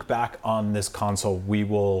we look back on this console, we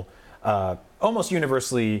will almost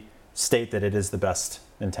universally state that it is the best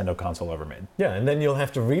Nintendo console ever made. Yeah, and then you'll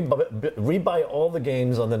have to rebuy all the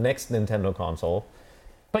games on the next Nintendo console.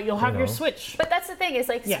 But you'll have your know. Switch. But that's the thing is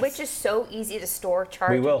like Yes. Switch is so easy to store,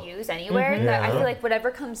 charge, We will. and use anywhere that I Yeah. feel like whatever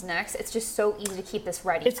comes next, it's just so easy to keep this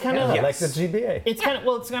ready. It's kind of Yes. Like the GBA. It's kind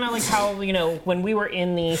of like how when we were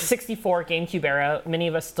in the 64 GameCube era, many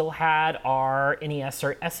of us still had our NES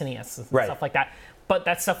or SNES and Right. stuff like that. But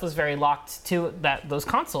that stuff was very locked to those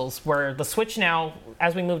consoles. Where the Switch now,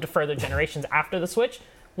 as we move to further generations after the Switch,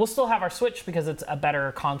 we'll still have our Switch because it's a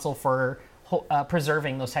better console for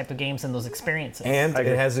preserving those type of games and those experiences. And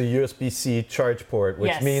it has a USB-C charge port, which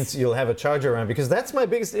Yes. means you'll have a charger around. Because that's my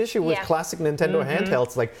biggest issue with Yeah. classic Nintendo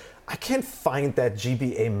handhelds. Like, I can't find that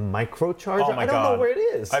GBA micro charger. Oh my I don't God. know where it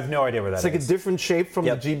is. I have no idea where that It's like a is. different shape from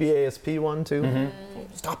Yep. the GBA SP one too.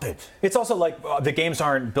 Stop it. It's also like the games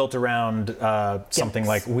aren't built around something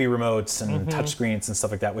like Wii remotes and touchscreens and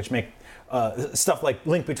stuff like that, which make stuff like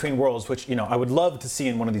Link Between Worlds, which I would love to see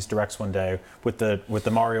in one of these directs one day with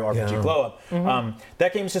the Mario RPG Yeah. glow up.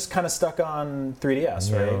 That game's just kind of stuck on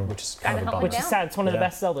 3DS, right? Which is kind of a Kinda bummer. which is sad. It's one of the Yeah.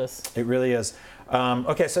 best Zeldas. It really is.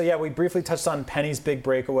 Okay, so yeah, we briefly touched on Penny's Big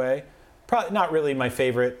Breakaway. Probably not really my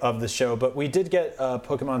favorite of the show, but we did get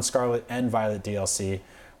Pokemon Scarlet and Violet DLC,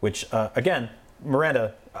 which again,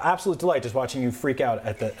 Miranda, absolute delight just watching you freak out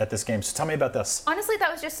at this game. So tell me about this. Honestly,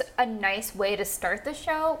 that was just a nice way to start the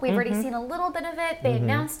show. We've already seen a little bit of it. They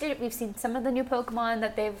announced it. We've seen some of the new Pokemon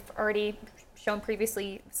that they've already shown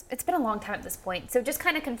previously. It's been a long time at this point. So just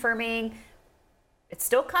kind of confirming it's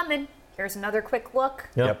still coming. Here's another quick look.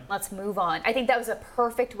 Yep. Let's move on. I think that was a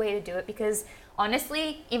perfect way to do it because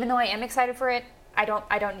honestly, even though I am excited for it, I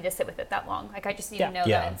don't need to sit with it that long. Like I just need to know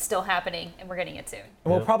Yeah. that it's still happening and we're getting it soon.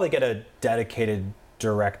 And we'll probably get a dedicated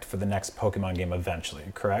direct for the next Pokemon game eventually,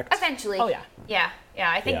 correct? Eventually. Oh, yeah. Yeah.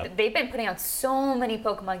 I think Yeah. that they've been putting out so many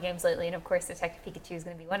Pokemon games lately, and of course, Detective Pikachu is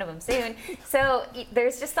going to be one of them soon. So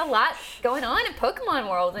there's just a lot going on in Pokemon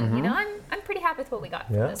world, and I'm pretty happy with what we got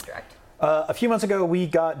from Yeah. this direct. A few months ago, we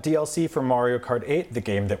got DLC for Mario Kart 8, the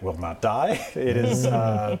game that will not die. It is,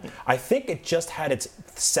 I think it just had its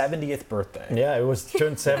 70th birthday. Yeah, it was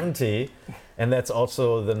turned 70. And that's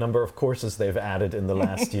also the number of courses they've added in the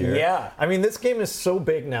last year. Yeah. I mean, this game is so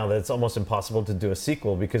big now that it's almost impossible to do a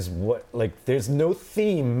sequel because there's no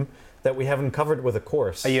theme that we haven't covered with a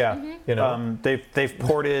course. Yeah, You know? they've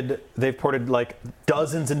ported like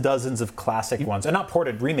dozens and dozens of classic ones, and not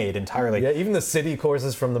ported, remade entirely. Yeah, even the city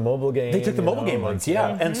courses from the mobile game. They took the you mobile know, game like, ones,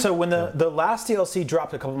 yeah. And so when the last DLC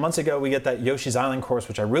dropped a couple months ago, we get that Yoshi's Island course,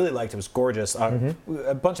 which I really liked. It was gorgeous.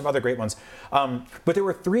 A bunch of other great ones. But there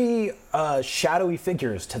were 3 shadowy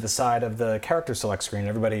figures to the side of the character select screen.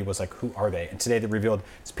 Everybody was like, who are they? And today they revealed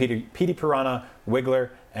it's Petey Piranha, Wiggler,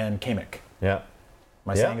 and Kamek. Yeah.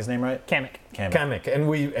 Am I saying his name right? Kamek. Kamek. And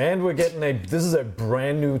we're getting this is a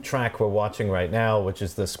brand new track we're watching right now, which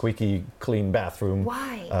is the squeaky clean bathroom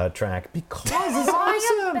Why? track. Because it's Why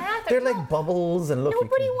a awesome. bathroom? They're like bubbles and look.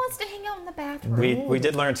 Nobody wants to hang out in the bathroom. We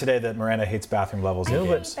did learn today that Miranda hates bathroom levels in I hate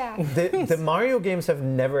games. bathrooms. the Mario games have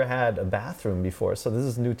never had a bathroom before, so this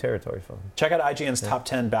is new territory for them. Check out IGN's top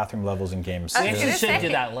 10 bathroom levels in games. I We was gonna should say. do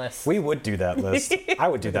that list. We would do that list. I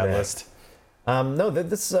would do that Yeah. list. No,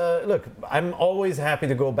 look, I'm always happy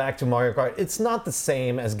to go back to Mario Kart. It's not the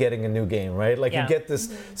same as getting a new game, right? Like Yeah. you get this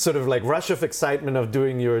sort of like rush of excitement of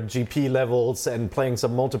doing your GP levels and playing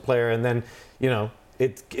some multiplayer, and then,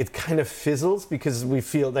 it kind of fizzles because we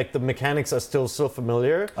feel like the mechanics are still so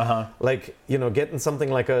familiar. Like, you know, getting something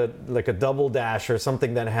like a double dash or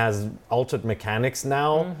something that has altered mechanics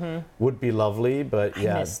now would be lovely, but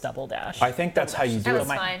I miss double dash. I think that's how you do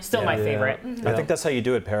it. Still my favorite. I think that's how you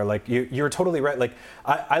do it, Per. Like you're totally right. Like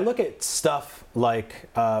I look at stuff like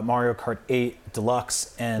Mario Kart 8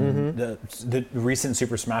 Deluxe and the recent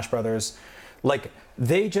Super Smash Brothers. Like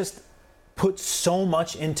they just put so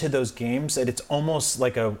much into those games that it's almost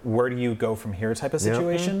like a where do you go from here type of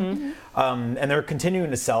situation. And they're continuing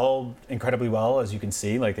to sell incredibly well, as you can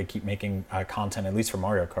see. Like they keep making content, at least for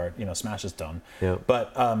Mario Kart. You know, Smash is done.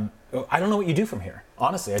 But I don't know what you do from here.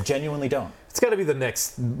 Honestly, I genuinely don't. It's got to be the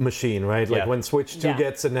next machine, right? Like when Switch 2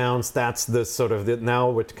 gets announced, that's the sort of now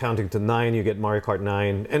we're counting to 9. You get Mario Kart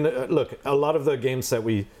 9, and look, a lot of the games that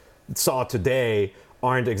we saw today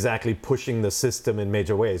aren't exactly pushing the system in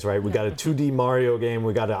major ways, right? We got a 2D Mario game,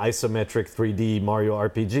 we got an isometric 3D Mario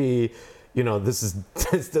RPG. You know, this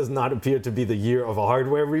does not appear to be the year of a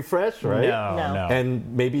hardware refresh, right? No.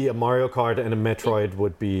 And maybe a Mario Kart and a Metroid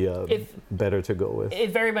would be better to go with. It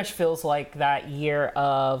very much feels like that year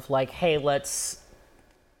of like, hey, let's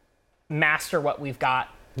master what we've got.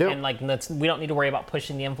 And like, we don't need to worry about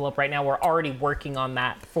pushing the envelope right now. We're already working on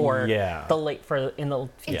that for in the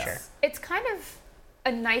future. It's kind of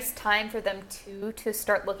a nice time for them to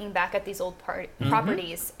start looking back at these old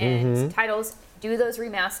properties and titles. Do those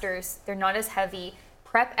remasters. They're not as heavy.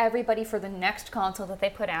 Prep everybody for the next console that they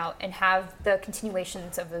put out and have the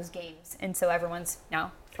continuations of those games. And so everyone's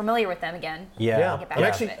now familiar with them again.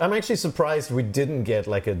 I'm actually surprised we didn't get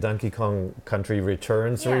like a Donkey Kong Country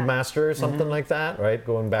Returns remaster or something like that, right?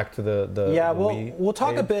 Going back to the we'll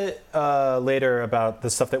talk a bit later about the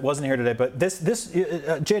stuff that wasn't here today. But this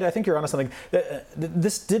Jade, I think you're onto something.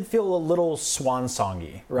 This did feel a little swan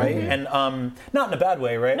songy, right? And not in a bad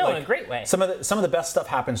way, right? No, like, in a great way. Some of the best stuff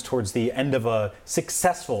happens towards the end of a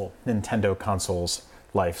successful Nintendo console's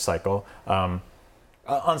life cycle.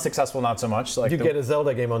 Unsuccessful, not so much. Like you get a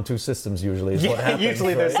Zelda game on 2 systems usually. Is what happens,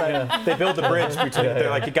 usually right? they build the bridge between. They're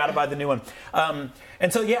like, you got to buy the new one.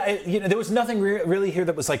 And so there was nothing really here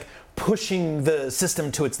that was like pushing the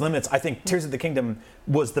system to its limits. I think Tears of the Kingdom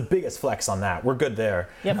was the biggest flex on that. We're good there.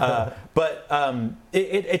 But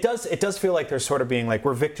it does feel like they're sort of being like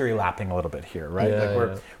we're victory lapping a little bit here, right?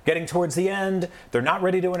 We're getting towards the end. They're not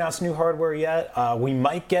ready to announce new hardware yet. We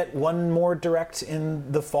might get one more direct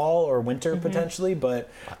in the fall or winter potentially, but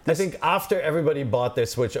I think after everybody bought their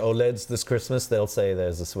Switch OLEDs this Christmas, they'll say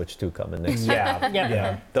there's a Switch 2 coming next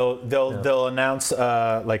year. They'll announce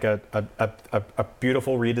like a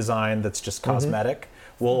beautiful redesign that's just cosmetic.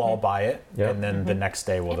 We'll all buy it, and then the next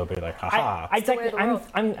day they'll be like, haha.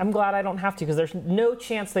 I'm glad I don't have to, because there's no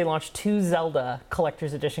chance they launch 2 Zelda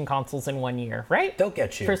Collector's Edition consoles in 1 year, right? They'll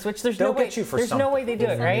get you. For Switch, there's They'll no way. get you for there's something. no way they do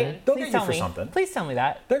it, right? They'll get you for something. Please tell me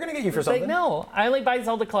that. They're gonna get you for something. Like, no, I only buy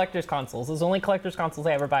Zelda Collector's consoles. Those are the only Collector's consoles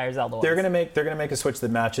I ever buy are Zelda ones. They're gonna make a Switch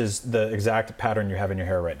that matches the exact pattern you have in your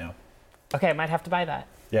hair right now. Okay, I might have to buy that.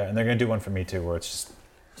 Yeah, and they're gonna do one for me too, where it's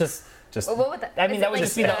just. What would that? I mean, that would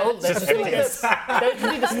just be the OLED. That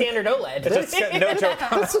would be the standard OLED. No joke.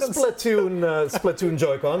 That's a Splatoon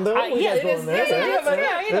Joy-Con, though. Yeah, it is.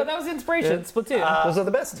 That was inspiration. Splatoon. Those are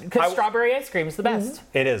the best. Because strawberry ice cream is the best.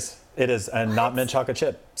 It is, and not mint chocolate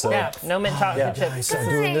chip. So no mint chocolate chip. Nice, I'm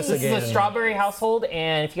doing this again. This is a strawberry household,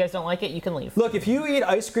 and if you guys don't like it, you can leave. Look, if you eat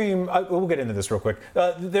ice cream, we'll get into this real quick.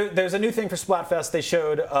 There's a new thing for Splatfest. They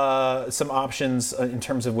showed some options in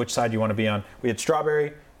terms of which side you want to be on. We had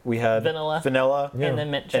strawberry. We had vanilla, and then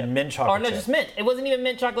mint chip. And mint chocolate chip. Or no, just mint. It wasn't even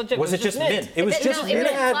mint chocolate chip. Was it just mint? It was just mint.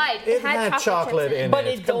 It had chocolate in it. But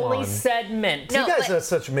it only said mint. You guys are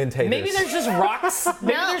such mint haters. Maybe there's just rocks.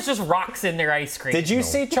 Maybe there's just rocks in their ice cream. Did you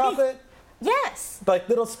see chocolate? Yes. Like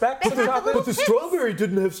little specks of chocolate? But the strawberry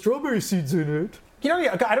didn't have strawberry seeds in it.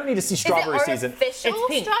 I don't need to see strawberry seeds in it. Is it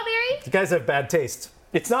artificial strawberry? You guys have bad taste.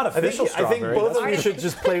 It's not official strawberry. I think both of you should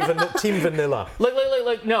just play Team Vanilla. Look.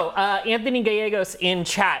 No, Anthony Gallegos in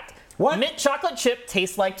chat. What? Mint chocolate chip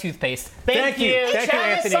tastes like toothpaste. Thank you,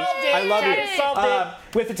 Anthony. I love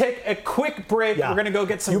you. We have to take a quick break. Yeah. We're going to go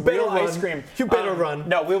get some real ice cream. You better run.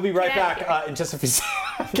 No, we'll be right back in just a few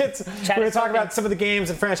seconds. We're going to talk about some of the games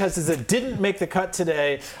and franchises that didn't make the cut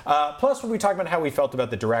today. Plus, we'll be talking about how we felt about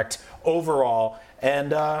the Direct overall.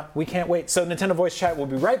 And we can't wait. So Nintendo Voice Chat will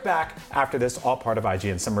be right back after this, all part of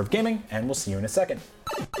IGN Summer of Gaming. And we'll see you in a second.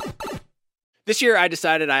 This year, I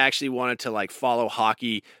decided I actually wanted to follow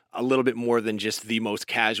hockey a little bit more than just the most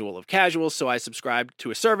casual of casuals. So I subscribed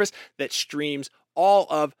to a service that streams all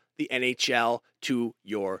of the NHL to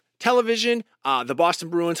your television. The Boston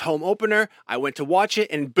Bruins home opener, I went to watch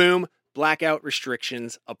it and boom, blackout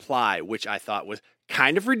restrictions apply, which I thought was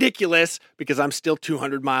kind of ridiculous because I'm still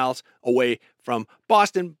 200 miles away from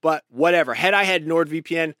Boston, but whatever. Had I had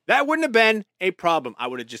NordVPN, that wouldn't have been a problem. I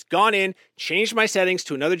would have just gone in, changed my settings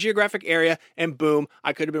to another geographic area, and boom,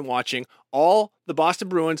 I could have been watching all the Boston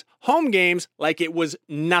Bruins home games like it was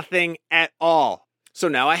nothing at all. So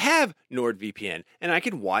now I have NordVPN, and I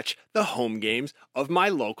can watch the home games of my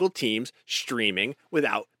local teams streaming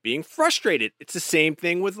without being frustrated. It's the same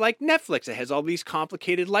thing with like Netflix. It has all these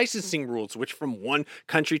complicated licensing rules, which from one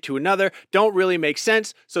country to another don't really make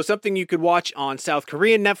sense. So something you could watch on South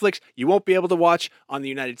Korean Netflix, you won't be able to watch on the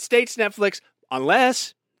United States Netflix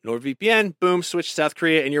unless NordVPN, boom, switch to South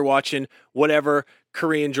Korea, and you're watching whatever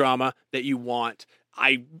Korean drama that you want.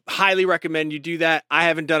 I highly recommend you do that. I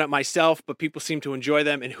haven't done it myself, but people seem to enjoy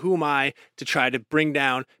them, and who am I to try to bring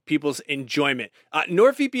down people's enjoyment?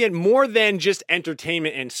 NordVPN, more than just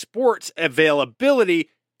entertainment and sports availability,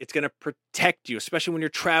 it's going to protect you, especially when you're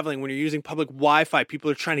traveling, when you're using public Wi-Fi. People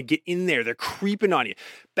are trying to get in there. They're creeping on you.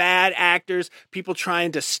 Bad actors, people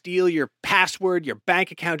trying to steal your password, your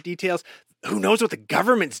bank account details. Who knows what the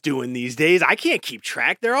government's doing these days? I can't keep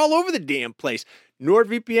track. They're all over the damn place.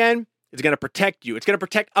 NordVPN, it's going to protect you. It's going to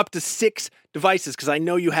protect up to 6 devices because I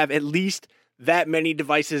know you have at least that many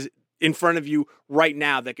devices in front of you right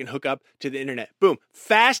now that can hook up to the internet. Boom.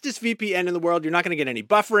 Fastest VPN in the world. You're not going to get any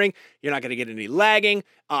buffering. You're not going to get any lagging.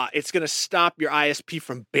 It's going to stop your ISP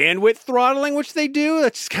from bandwidth throttling, which they do.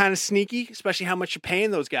 That's kind of sneaky, especially how much you're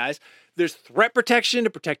paying those guys. There's threat protection to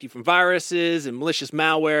protect you from viruses and malicious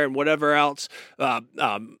malware and whatever else.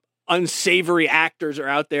 Unsavory actors are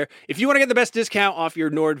out there. If you want to get the best discount off your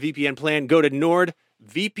NordVPN plan, go to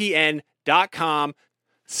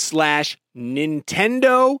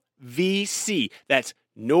nordvpn.com/NintendoVC. That's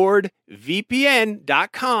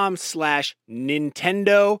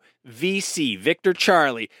nordvpn.com/NintendoVC. Victor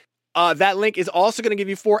Charlie. That link is also going to give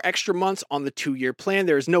you 4 extra months on the 2-year plan.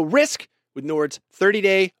 There is no risk with Nord's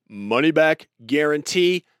 30-day money-back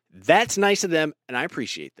guarantee. That's nice of them, and I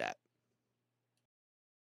appreciate that.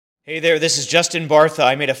 Hey there, this is Justin Bartha.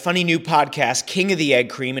 I made a funny new podcast, King of the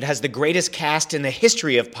Egg Cream. It has the greatest cast in the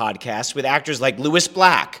history of podcasts with actors like Louis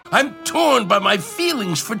Black. I'm torn by my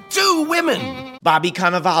feelings for 2 women. Bobby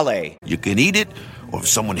Cannavale. You can eat it, or if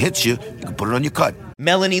someone hits you, you can put it on your cut.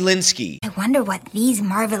 Melanie Linsky. I wonder what these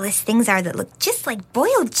marvelous things are that look just like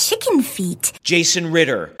boiled chicken feet. Jason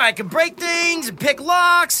Ritter. I can break things and pick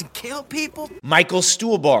locks and kill people. Michael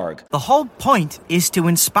Stuhlbarg. The whole point is to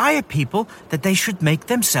inspire people that they should make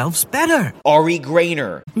themselves better. Ari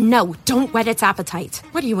Grainer. No, don't whet its appetite.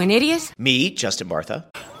 What are you, an idiot? Me, Justin Bartha.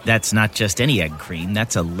 That's not just any egg cream,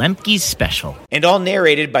 that's a Lemke's special. And all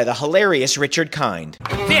narrated by the hilarious Richard Kind.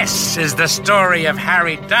 This is the story of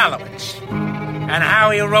Harry Dalowitz and how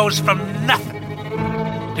he rose from nothing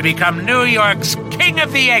to become New York's King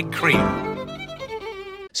of the Egg Cream.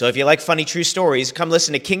 So if you like funny true stories, come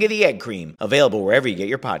listen to King of the Egg Cream, available wherever you get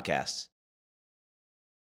your podcasts.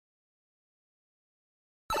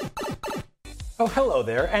 Oh, hello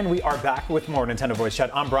there, and we are back with more Nintendo Voice Chat.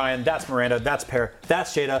 I'm Brian, that's Miranda, that's Pear,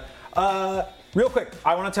 that's Jada. Real quick,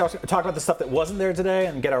 I want to talk about the stuff that wasn't there today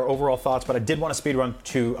and get our overall thoughts, but I did want to speed run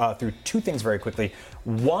through 2 things very quickly.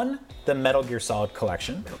 One, the Metal Gear Solid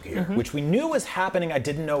Collection, which we knew was happening, I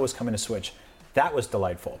didn't know was coming to Switch. That was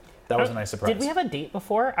delightful. That was a nice surprise. Did we have a date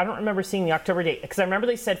before? I don't remember seeing the October date because I remember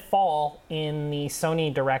they said fall in the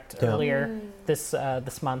Sony Direct earlier this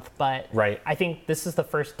month. But I think this is the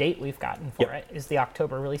first date we've gotten for it. Is the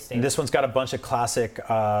October release date. And this one's got a bunch of classic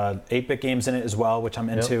 8-bit games in it as well, which I'm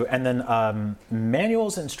into, and then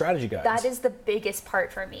manuals and strategy guides. That is the biggest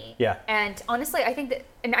part for me. Yeah. And honestly, I think that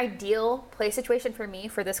an ideal play situation for me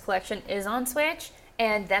for this collection is on Switch,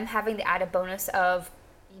 and them having the added bonus of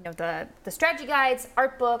the strategy guides,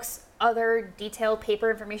 art books, other detailed paper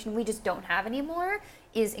information we just don't have anymore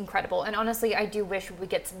is incredible. And honestly, I do wish we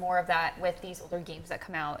get some more of that with these older games that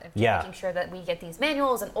come out. And making sure that we get these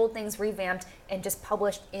manuals and old things revamped and just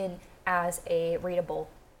published in as a readable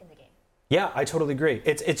in the game. Yeah, I totally agree.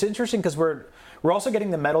 It's interesting because we're also getting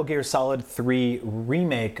the Metal Gear Solid 3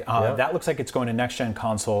 remake. That looks like it's going to next-gen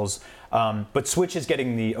consoles. But Switch is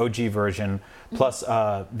getting the OG version, plus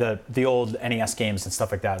the old NES games and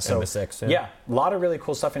stuff like that. So MSX, a lot of really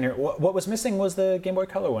cool stuff in here. What was missing was the Game Boy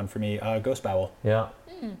Color one for me, Ghost Babel. Yeah.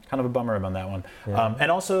 Kind of a bummer on that one. And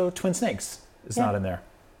also Twin Snakes is not in there.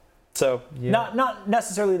 So not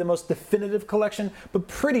necessarily the most definitive collection, but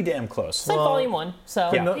pretty damn close. It's like Volume 1. So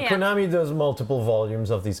Konami does multiple volumes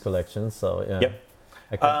of these collections, so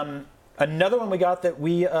Yep. Another one we got that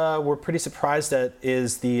we were pretty surprised at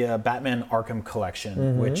is the Batman Arkham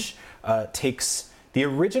Collection, which takes the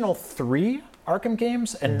original 3 Arkham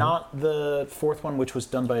games and not the 4th one, which was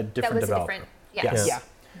done by a different developer. Yes. Yeah.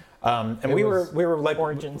 And we were like,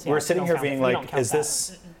 Origins, we were yeah, sitting we here don't being count that. We like, don't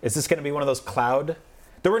count is this going to be one of those cloud?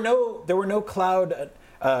 There were no cloud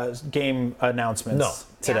game announcements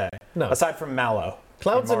today. No. Aside from Mallow.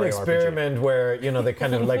 Cloud's an Mario experiment RPG. where they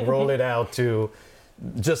kind of like roll it out to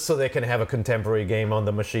just so they can have a contemporary game on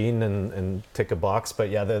the machine and tick a box. But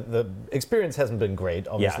yeah, the experience hasn't been great,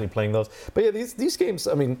 obviously, playing those. But yeah, these games,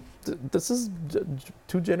 I mean, this is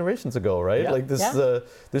 2 generations ago, right? Yeah. Like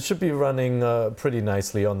this should be running pretty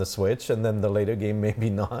nicely on the Switch, and then the later game maybe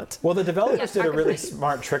not. Well, the developers did a really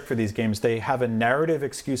smart trick for these games. They have a narrative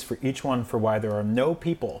excuse for each one for why there are no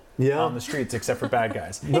people on the streets except for bad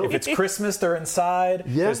guys. If it's Christmas, they're inside.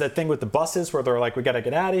 Yeah. There's that thing with the buses where they're like, we got to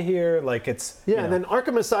get out of here. Like it's and then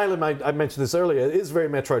Arkham Asylum, I mentioned this earlier, is very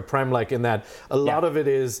Metroid Prime-like in that a lot of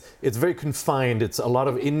it's very confined. It's a lot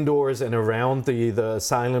of indoors and around the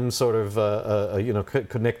asylum sort of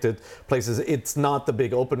connected places. It's not the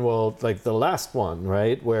big open world like the last one,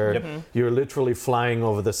 right, where you're literally flying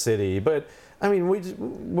over the city. But I mean,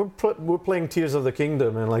 we're playing Tears of the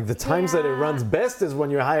Kingdom, and like the times that it runs best is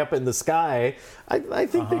when you're high up in the sky. I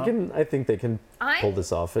think they can pull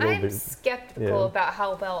this off. I'm skeptical about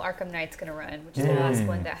how well Arkham Knight's going to run, which is the last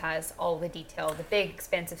one that has all the detail, the big,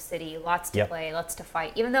 expansive city, lots to play, lots to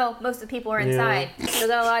fight. Even though most of the people are inside, there's a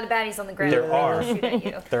lot of baddies on the ground. There are. Shoot at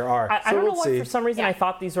you. There are. I don't know why, for some reason, I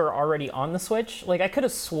thought these were already on the Switch. Like, I could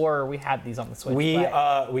have swore we had these on the Switch. We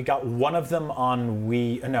got one of them on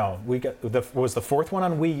Wii. No, we got was the 4th one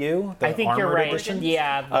on Wii U. I think you're right. Edition?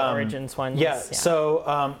 Yeah, the Origins one. Yeah. So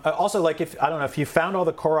also, like, if you found all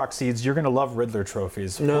the Korok seeds, you're gonna love Riddler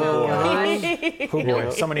trophies. No. Oh boy,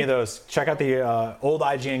 so many of those. Check out the old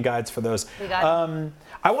IGN guides for those. We got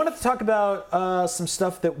I wanted to talk about some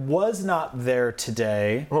stuff that was not there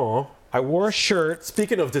today. Oh. I wore a shirt.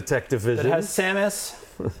 Speaking of Detective Vision, that has Samus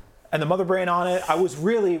and the Mother Brain on it. I was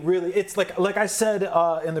really, it's like I said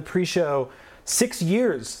in the pre-show, 6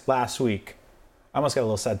 years last week. I almost got a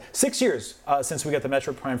little sad. 6 years since we got the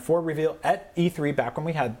Metroid Prime 4 reveal at E3, back when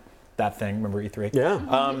we had that thing. Remember E3?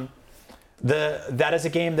 Yeah. That is a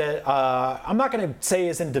game that I'm not going to say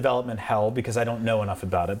is in development hell because I don't know enough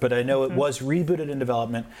about it, but I know it was rebooted in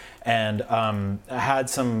development and had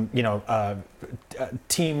some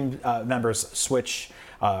team members switch,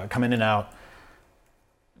 come in and out.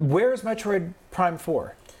 Where's Metroid Prime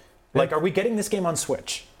 4? Like, are we getting this game on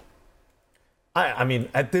Switch? I mean,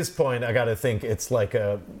 at this point, I gotta think it's like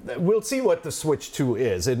we'll see what the Switch 2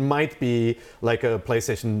 is. It might be like a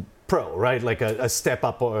PlayStation Pro, right? Like a step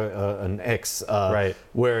up or an X, right?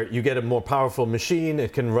 Where you get a more powerful machine.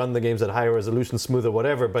 It can run the games at higher resolution, smoother,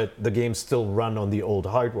 whatever, but the games still run on the old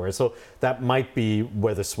hardware. So that might be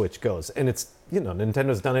where the Switch goes. And it's,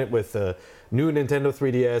 Nintendo's done it with the new Nintendo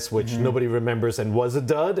 3DS, which nobody remembers and was a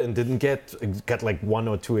dud and didn't get like 1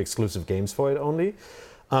 or 2 exclusive games for it only.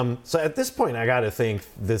 So at this point, I gotta think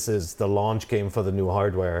this is the launch game for the new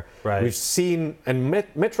hardware. Right. We've seen, and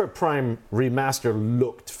Metroid Prime Remaster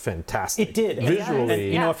looked fantastic. It did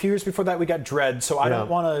visually. And, a few years before that, we got Dread. So I don't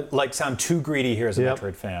want to sound too greedy here as a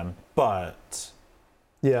Metroid fan, but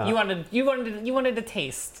yeah, you wanted a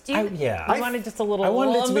taste. I wanted just a little. I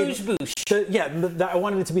wanted it to be boosh. I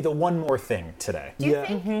wanted it to be the one more thing today. Do you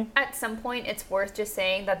think at some point it's worth just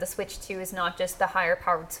saying that the Switch 2 is not just the higher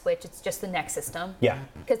powered Switch, it's just the next system? Yeah.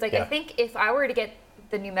 Because I think if I were to get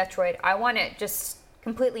the new Metroid, I want it just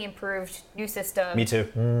completely improved, new system. Me too.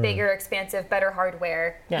 Bigger, expansive, better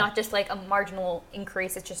hardware. Yeah. Not just like a marginal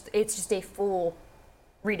increase. It's just a full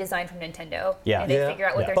redesign from Nintendo. Yeah. And they figure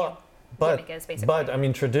out what their new gimmick is, basically. But I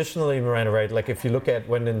mean, traditionally, Miranda, right? Like if you look at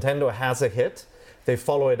when Nintendo has a hit, they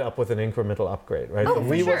follow it up with an incremental upgrade, right? Oh, the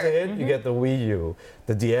Wii for sure. was a hit, you get the Wii U.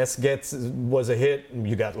 The DS was a hit,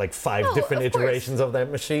 you got like 5 different iterations of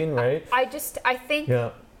that machine, right? I think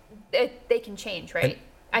they can change, right?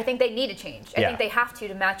 I think they need to change. I think they have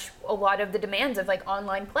to match a lot of the demands of like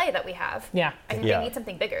online play that we have. Yeah. I think they need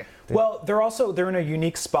something bigger. Well, they're in a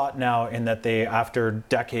unique spot now in that they, after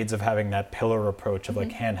decades of having that pillar approach of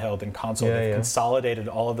like handheld and console, they've consolidated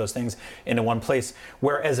all of those things into one place.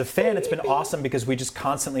 Where as a fan, it's been awesome because we just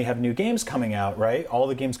constantly have new games coming out, right? All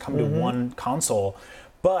the games come to one console,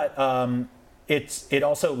 but it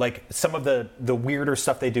also, like, some of the weirder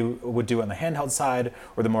stuff they would do on the handheld side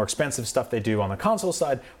or the more expensive stuff they do on the console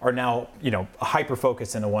side are now hyper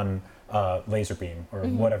focused into one laser beam or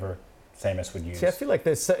whatever Samus would use. See, I feel like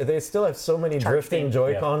they still have so many drifting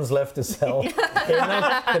Joy-Cons left to sell.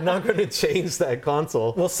 They're not going to change that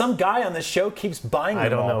console. Well, some guy on this show keeps buying them. I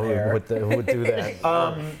don't know who would do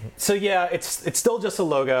that. So yeah, it's still just a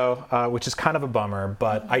logo, which is kind of a bummer.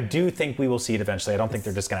 But I do think we will see it eventually. I don't think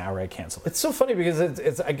they're just going to outright cancel it. It's so funny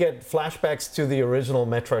because I get flashbacks to the original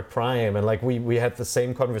Metroid Prime, and like we had the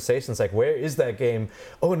same conversations. Like, where is that game?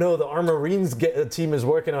 Oh no, the Armorines team is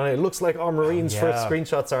working on it. It looks like Armorines first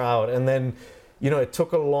screenshots are out, and then, it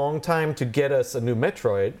took a long time to get us a new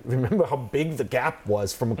Metroid. Remember how big the gap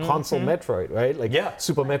was from a console Metroid, right? Like,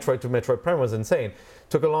 Super Metroid to Metroid Prime was insane.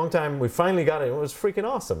 Took a long time. We finally got it. It was freaking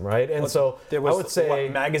awesome, right? And so there was, I would say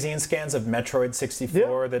magazine scans of Metroid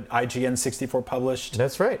 64 that IGN 64 published.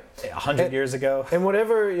 That's right. 100 years ago. And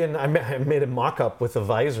whatever, I made a mock-up with a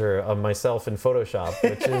visor of myself in Photoshop,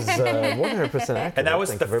 which is 100% accurate. And that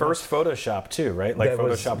was the first Photoshop too, right? Like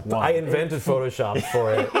Photoshop 1. I invented Photoshop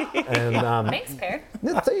for it. And, thanks, Per.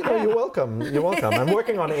 You're welcome. You're welcome. I'm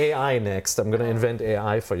working on AI next. I'm going to invent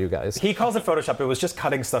AI for you guys. He calls it Photoshop. It was just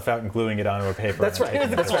cutting stuff out and gluing it onto a paper. That's right.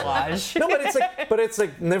 That's collage. No, but it's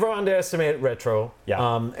like never underestimate retro.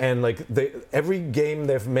 Yeah. And like every game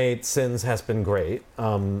they've made since has been great.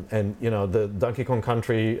 And the Donkey Kong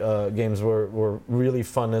Country games were really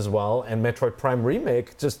fun as well. And Metroid Prime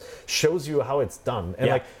Remake just shows you how it's done. And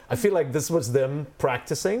like I feel like this was them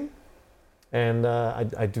practicing. And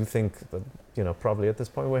I do think that, probably at this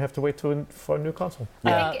point we have to wait for a new console.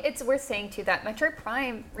 I think it's worth saying, too, that Metroid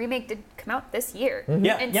Prime Remake did come out this year.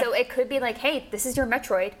 Mm-hmm. So it could be like, hey, this is your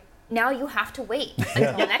Metroid. Now you have to wait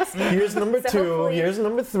until next year. Here's number 2, here's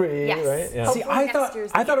number 3, yes. right? Yeah. See, I thought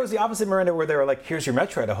it was the opposite, Miranda, where they were like, here's your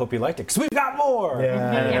Metroid, I hope you liked it, because we've got more!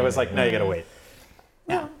 Yeah. And it was like, no, you gotta wait.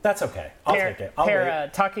 Yeah, that's okay. I'll take it. I'll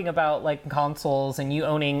wait. Talking about like consoles and you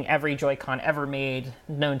owning every Joy-Con ever made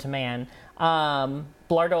known to man,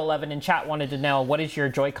 Blardo11 in chat wanted to know, what is your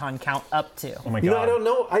Joy-Con count up to? Oh my God. I don't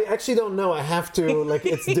know. I actually don't know. I have to,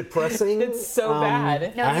 it's depressing. It's so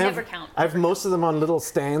bad. No, you never count. I have most of them on little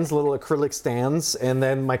stands, little acrylic stands, and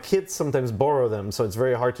then my kids sometimes borrow them, so it's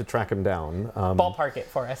very hard to track them down. Ballpark it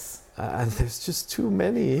for us. There's just too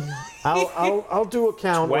many. I'll do a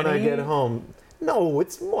count 20? when I get home. No,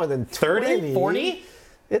 it's more than 20. 30? 40?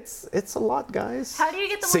 It's a lot, guys. How do you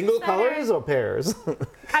get the single ones that colors or pairs?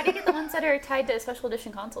 How do you get the ones that are tied to special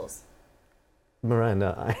edition consoles?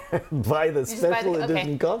 Miranda, I buy the special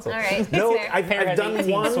edition console. All right. No, Fair. I've done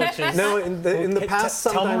one. No, in the past,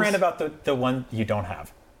 tell sometimes. Miranda about the one you don't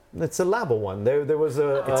have. It's a Labo one. There was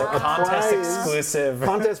a contest prize, exclusive.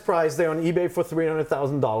 Contest prize. They're on eBay for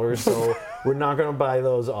 $300,000. So we're not going to buy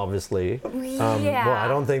those, obviously. Well, I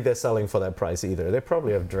don't think they're selling for that price either. They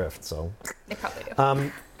probably have drift. So they probably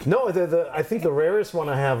do. No, I think the rarest one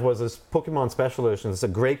I have was this Pokemon Special Edition. It's a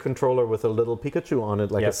gray controller with a little Pikachu on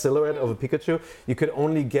it, like a silhouette of a Pikachu. You could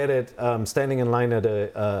only get it standing in line at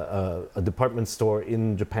a department store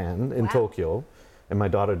in Japan, in Tokyo. And my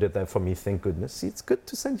daughter did that for me, thank goodness. See, it's good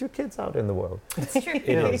to send your kids out in the world. It's true.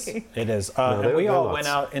 It is. And we all went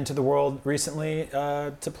out into the world recently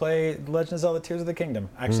to play Legend of Zelda Tears of the Kingdom.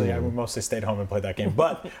 Actually, I mostly stayed home and played that game.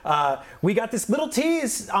 But we got this little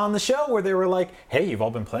tease on the show where they were like, hey, you've all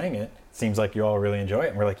been playing it. Seems like you all really enjoy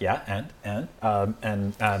it. And we're like, yeah, and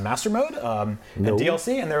Master Mode and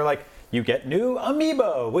DLC. And they were like, you get new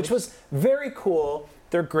Amiibo, which was very cool.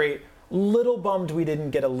 They're great. Little bummed we didn't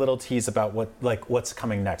get a little tease about what's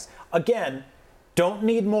coming next. Again, don't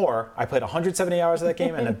need more. I played 170 hours of that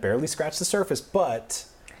game and I barely scratched the surface, but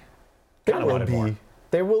kind of wanted more.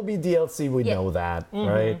 There will be DLC, we know that,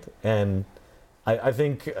 right? And I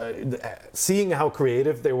think seeing how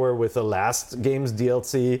creative they were with the last game's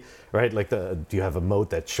DLC, right? Like do you have a mode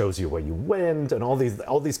that shows you where you went and all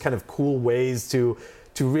these kind of cool ways to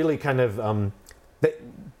really kind of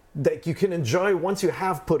that you can enjoy once you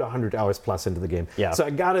have put 100 hours plus into the game. Yeah. So I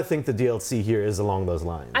gotta think the DLC here is along those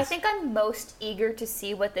lines. I think I'm most eager to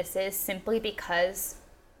see what this is simply because,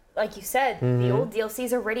 like you said, the old DLC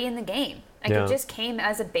is already in the game. Like it just came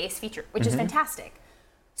as a base feature, which is fantastic.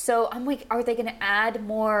 So I'm like, are they gonna add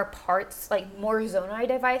more parts, like more Zonai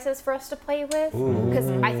devices for us to play with?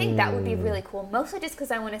 Because I think that would be really cool, mostly just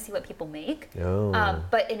because I want to see what people make.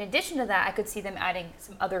 But in addition to that, I could see them adding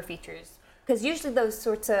some other features. Because usually those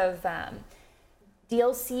sorts of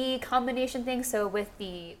DLC combination things, so with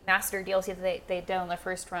the Master DLC that they did on the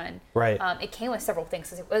first run, it came with several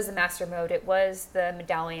things. It was the Master Mode, it was the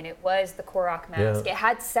Medallion, it was the Korok Mask. It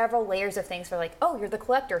had several layers of things for like, oh, you're the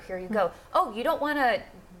collector, here you go. Oh, you don't want to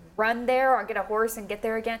run there or get a horse and get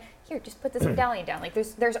there again. Here, just put this medallion down. Like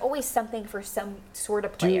there's always something for some sort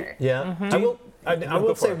of player. I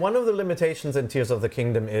will say one of the limitations in Tears of the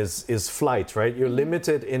Kingdom is flight, right? You're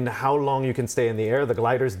limited in how long you can stay in the air. The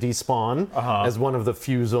gliders despawn as one of the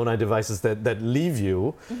few Zonai devices that leave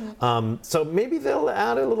you. So maybe they'll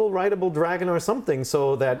add a little rideable dragon or something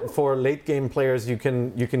so that for late game players you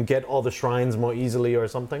can get all the shrines more easily or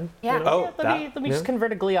something. Yeah. You know? Let me just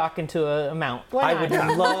convert a Gleeok into a mount. I would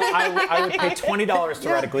pay $20 to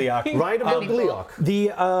ride a Gleeok. Rideable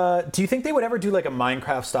Gleeok. Do you think they would ever do like a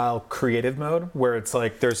Minecraft style creative mode where it's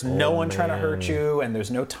like there's no one trying to hurt you and there's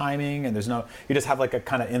no timing and you just have like a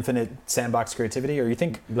kind of infinite sandbox creativity? Or you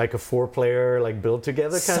think like a 4-player like build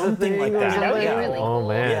together kind of thing? Something like that. That would be really cool. Oh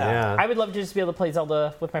man, yeah. I would love to just be able to play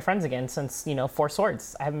Zelda with my friends again since, 4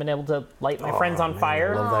 Swords. I haven't been able to light my friends on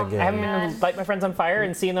fire. I love that game. I haven't been able to light my friends on fire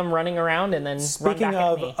and seeing them running around and then Speaking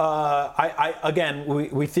run back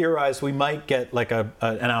of, we theorized we might get like an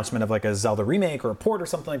announcement of like a Zelda remake or a port or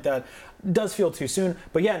something like that. Does feel too soon,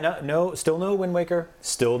 but yeah, still no Wind Waker,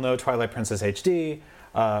 still no Twilight Princess HD.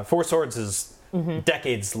 4 Swords is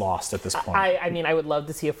decades lost at this point. I mean, I would love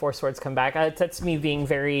to see a 4 Swords come back. That's me being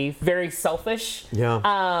very, very selfish. Yeah.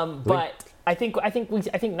 But I think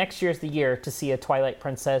next year is the year to see a Twilight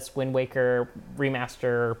Princess, Wind Waker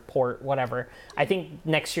remaster, port, whatever. I think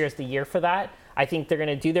next year is the year for that. I think they're going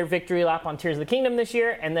to do their victory lap on Tears of the Kingdom this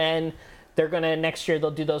year, and then next year they'll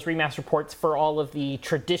do those remaster ports for all of the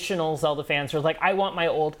traditional Zelda fans who are like, I want my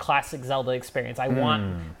old classic Zelda experience. I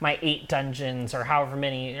want my 8 dungeons or however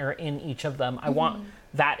many are in each of them. I want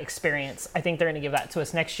that experience. I think they're going to give that to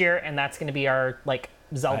us next year, and that's going to be our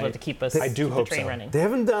Zelda to keep us I do keep hope the train so. running. They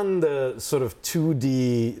haven't done the sort of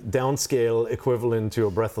 2D downscale equivalent to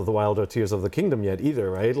a Breath of the Wild or Tears of the Kingdom yet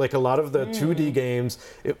either, right? Like a lot of the 2D games,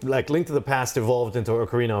 like Link to the Past evolved into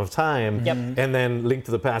Ocarina of Time, and then Link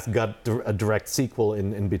to the Past got a direct sequel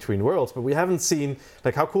in Between Worlds, but we haven't seen,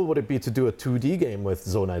 like how cool would it be to do a 2D game with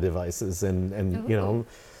Zonai devices and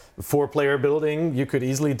 4-player building, you could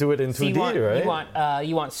easily do it in 2D, right?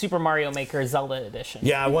 You want Super Mario Maker Zelda Edition.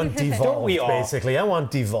 Yeah, I want devolved, basically. I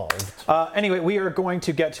want devolved. Anyway, we are going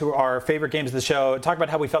to get to our favorite games of the show, talk about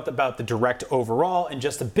how we felt about the Direct overall in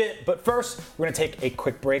just a bit. But first, we're going to take a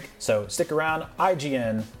quick break. So stick around.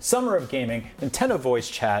 IGN, Summer of Gaming, Nintendo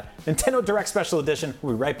Voice Chat, Nintendo Direct Special Edition.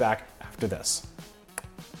 We'll be right back after this.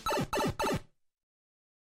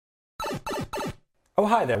 Oh,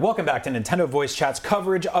 hi there. Welcome back to Nintendo Voice Chat's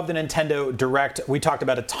coverage of the Nintendo Direct. We talked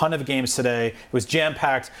about a ton of games today. It was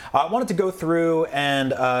jam-packed. I wanted to go through and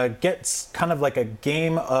get kind of like a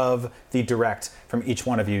game of the Direct from each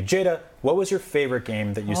one of you. Jada, what was your favorite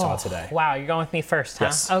game that you saw today? Wow, you're going with me first, huh?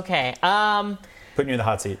 Yes. Okay. Putting you in the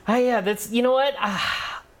hot seat. Yeah, that's, you know what?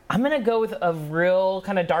 I'm going to go with a real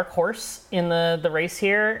kind of dark horse in the race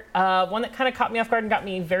here. One that kind of caught me off guard and got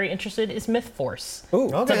me very interested is Myth Force.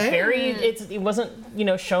 Ooh, okay. It wasn't,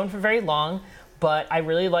 shown for very long, but I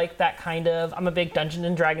really like that kind of, I'm a big Dungeons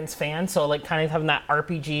and Dragons fan, so like kind of having that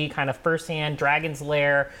RPG kind of first-hand Dragon's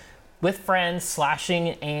Lair with friends, slashing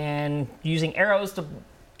and using arrows to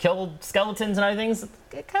kill skeletons and other things.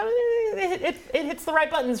 It hits the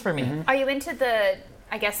right buttons for me. Are you into the,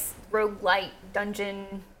 I guess, roguelite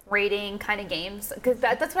dungeon raiding kind of games? Because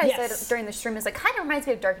that's what I said during the stream, is like kind of reminds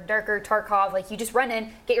me of Dark and Darker, Tarkov. Like you just run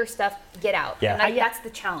in, get your stuff, get out. Yeah. And that's the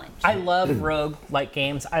challenge. I love rogue-like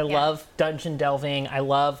games. I love dungeon delving. I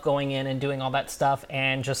love going in and doing all that stuff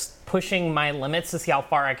and just pushing my limits to see how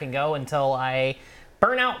far I can go until I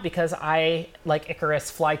burn out, because I, like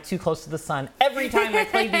Icarus, fly too close to the sun every time I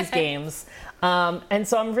play these games. And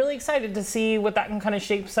so I'm really excited to see what that can kind of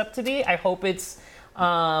shapes up to be. I hope it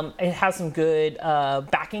has some good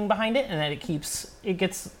backing behind it, and that it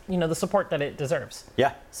gets the support that it deserves.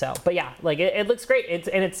 Yeah. So, but yeah, like it looks great. It's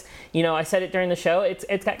I said it during the show.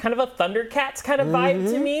 It's got kind of a Thundercats kind of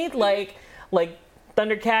vibe to me, like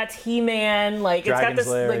Thundercats, He-Man. Like Dragon's it's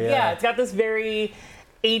got this, Lair, it's got this very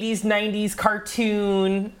 80s, 90s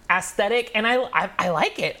cartoon aesthetic, and I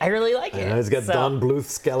like it. I really like it. It's got Don Bluth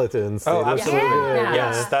skeletons. Oh, absolutely. Yeah.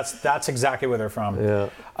 Yes, that's exactly where they're from. Yeah.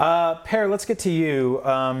 Per, let's get to you.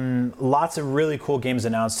 Lots of really cool games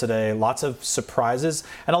announced today. Lots of surprises,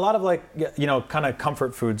 and a lot of kind of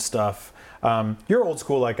comfort food stuff. You're old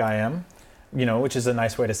school like I am, which is a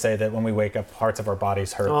nice way to say that when we wake up, parts of our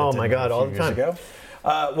bodies hurt. Oh my God, all the time. Ago.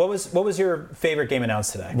 What was your favorite game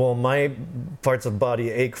announced today? Well, my parts of body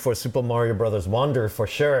ache for Super Mario Brothers Wonder for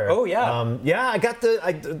sure. Oh yeah. I got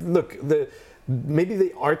maybe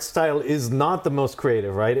the art style is not the most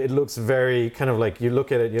creative, right? It looks very kind of like, you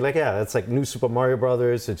look at it, you're like, yeah, that's like new Super Mario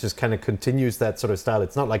Brothers. It just kind of continues that sort of style.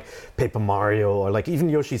 It's not like Paper Mario, or like even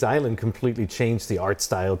Yoshi's Island completely changed the art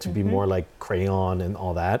style to be more like crayon and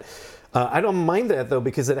all that. I don't mind that though,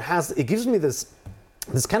 because it gives me this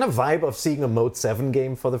this kind of vibe of seeing a Mode 7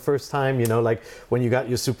 game for the first time, you know, like when you got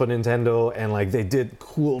your Super Nintendo and like they did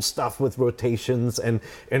cool stuff with rotations and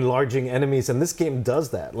enlarging enemies, and this game does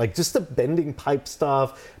that. Like just the bending pipe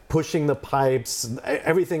stuff, pushing the pipes,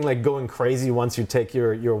 everything like going crazy once you take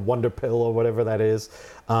your Wonder Pill or whatever that is.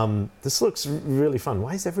 This looks really fun.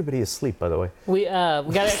 Why is everybody asleep, by the way? We got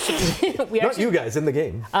actually, Not you guys in the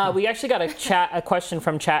game. We actually got a question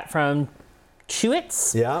from chat from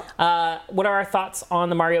Chewits. Yeah. What are our thoughts on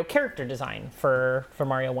the Mario character design for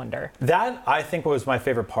Mario Wonder? That, I think, was my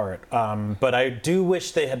favorite part. But I do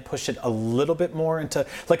wish they had pushed it a little bit more into...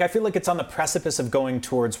 Like, I feel like it's on the precipice of going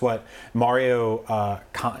towards what Mario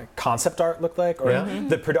concept art looked like, or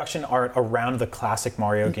the production art around the classic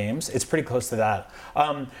Mario games. It's pretty close to that.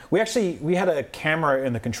 We had a camera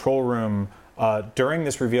in the control room during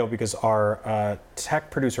this reveal because our tech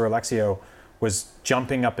producer, Alexio, was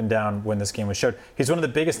jumping up and down when this game was showed. He's one of the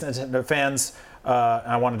biggest Nintendo fans, and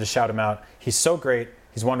I wanted to shout him out. He's so great.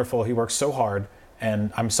 He's wonderful. He works so hard,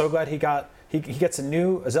 and I'm so glad he gets a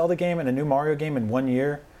new Zelda game and a new Mario game in 1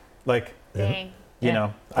 year. Like, Dang. you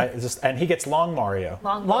know, and he gets Long Mario.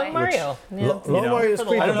 Long Mario. Long Mario is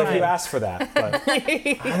pretty I don't know if good. you asked for that, but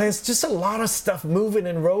And there's just a lot of stuff moving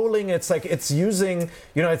and rolling. It's like it's using,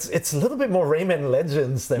 you know, it's a little bit more Rayman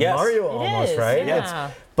Legends than Yes. Mario It almost, is, right?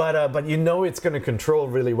 yeah. But you know it's going to control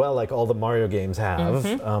really well, like all the Mario games have.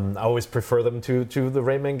 I always prefer them to the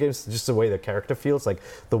Rayman games, just the way the character feels, like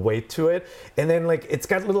the weight to it. And then like it's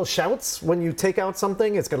got little shouts when you take out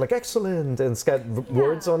something. It's got like excellent, and it's got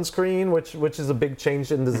words on screen, which is a big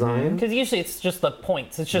change in design. Because usually it's just the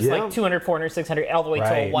points. It's just like 200, 400, 600, all the way to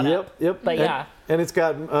a Right. 1-up. Yep. But yeah. And it's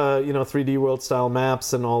got 3D world style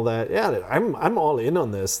maps and all that. Yeah, I'm all in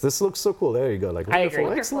on this. This looks so cool. There you go. Like I agree.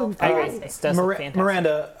 excellent. I agree. This does look fantastic.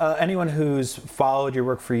 Miranda, anyone who's followed your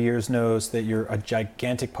work for years knows that you're a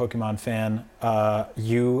gigantic Pokemon fan.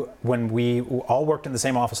 When we all worked in the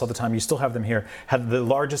same office all the time, you still have them here, had the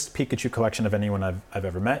largest Pikachu collection of anyone I've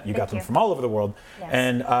ever met. You got them from all over the world. Yes.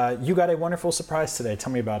 And you got a wonderful surprise today.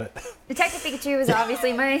 Tell me about it. Detective Pikachu is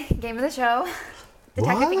obviously my game of the show.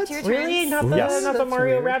 Detective Pikachu returns. Really? Not the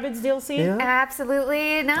Mario Rabbids DLC? Yeah.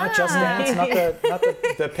 Absolutely not. Not Just Dance, not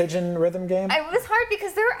the pigeon rhythm game. It was hard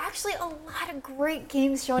because there were actually a lot of great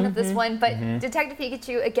games showing up this one, but Detective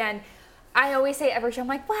Pikachu, again, I always say every show, I'm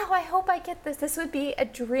like, wow, I hope I get this. This would be a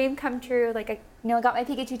dream come true. Like, I got my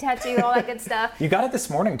Pikachu tattoo, all that good stuff. You got it this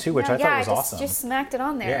morning too, which I thought was awesome. Just smacked it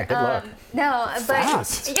on there. Yeah, good luck. No, but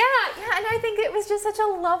Fast. yeah, and I think it was just such a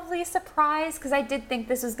lovely surprise because I did think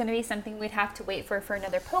this was going to be something we'd have to wait for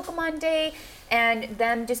another Pokemon Day, and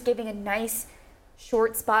them just giving a nice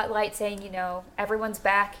short spotlight saying, everyone's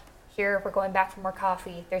back. Here, we're going back for more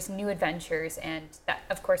coffee. There's new adventures, and that,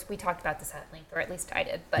 of course, we talked about this at length, or at least I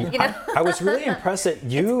did. But I was really impressed that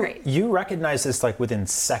you recognized this like within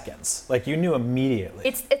seconds. Like you knew immediately.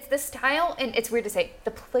 It's the style, and it's weird to say,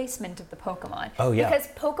 the placement of the Pokemon. Oh yeah. Because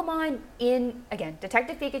Pokemon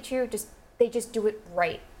Detective Pikachu, they just do it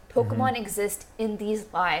right. Pokemon exist in these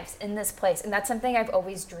lives, in this place, and that's something I've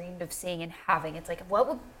always dreamed of seeing and having. It's like, what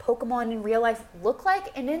would Pokemon in real life look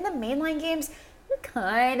like? And in the mainline games, you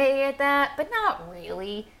kind of get that, but not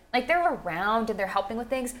really. Like, they're around and they're helping with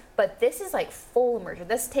things, but this is like full immersion.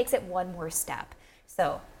 This takes it one more step.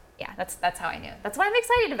 So, yeah, that's how I knew. That's why I'm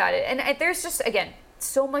excited about it. And there's just, again,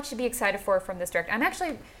 so much to be excited for from this direct. I'm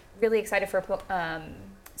actually really excited for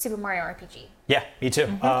Super Mario RPG. Yeah, me too.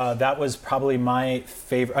 That was probably my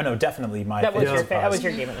favorite. Oh no, definitely my favorite. That was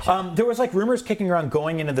your game of the show. There was like rumors kicking around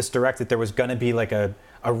going into this direct that there was going to be like a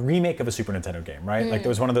remake of a Super Nintendo game, right? Like there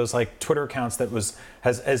was one of those like Twitter accounts that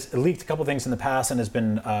has leaked a couple things in the past and has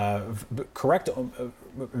been correct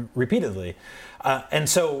repeatedly. And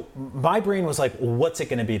so my brain was like, what's it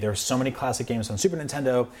going to be? There are so many classic games on Super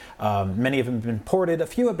Nintendo. Many of them have been ported. A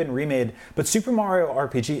few have been remade. But Super Mario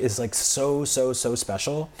RPG is like so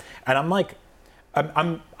special. And I'm like,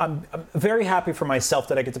 I'm very happy for myself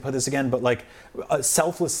that I get to play this again, but like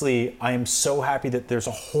selflessly, I am so happy that there's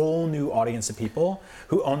a whole new audience of people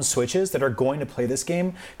who own Switches that are going to play this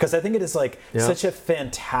game, because I think it is like such a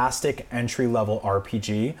fantastic entry-level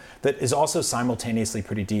RPG that is also simultaneously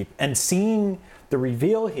pretty deep. And seeing the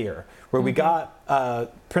reveal here, where we got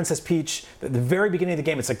Princess Peach at the very beginning of the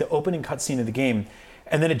game, it's like the opening cutscene of the game,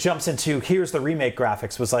 and then it jumps into, here's the remake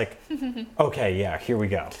graphics, was like, okay, yeah, here we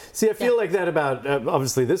go. See, I feel like that about,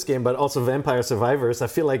 obviously this game, but also Vampire Survivors. I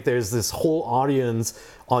feel like there's this whole audience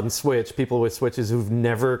on Switch, people with Switches who've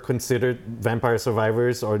never considered Vampire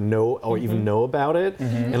Survivors or even know about it.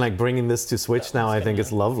 And like bringing this to Switch now, I think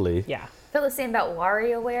is lovely. Yeah. I feel the same about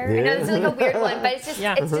WarioWare. I know this is like a weird one, but it's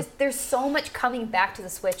just there's so much coming back to the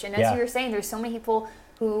Switch. And as you were saying, there's so many people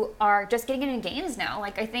who are just getting into games now.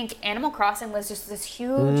 Like, I think Animal Crossing was just this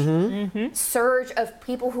huge surge of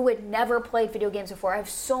people who had never played video games before. I have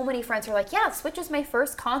so many friends who are like, yeah, Switch is my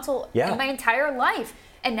first console in my entire life.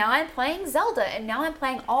 And now I'm playing Zelda, and now I'm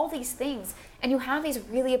playing all these things. And you have these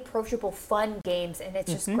really approachable, fun games, and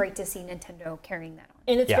it's just great to see Nintendo carrying that on.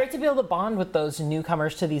 And it's great to be able to bond with those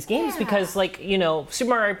newcomers to these games because, like, you know, Super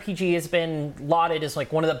Mario RPG has been lauded as,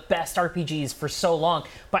 like, one of the best RPGs for so long.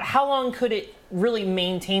 But how long could it really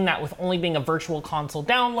maintain that with only being a virtual console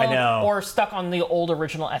download or stuck on the old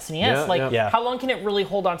original SNES? How long can it really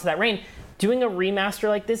hold on to that reign? Doing a remaster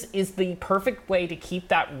like this is the perfect way to keep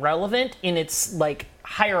that relevant in its, like,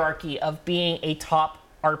 hierarchy of being a top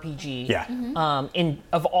RPG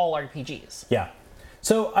of all RPGs. Yeah.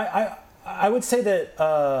 So I would say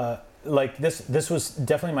that like this was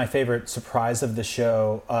definitely my favorite surprise of the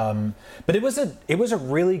show. But it was a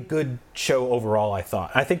really good show overall, I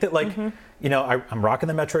thought. I think that like you know, I'm rocking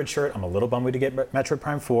the Metroid shirt. I'm a little bummed we didn't get Metroid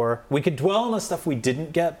Prime 4. We could dwell on the stuff we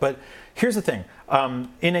didn't get, but here's the thing.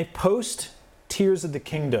 In a post Tears of the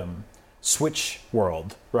Kingdom Switch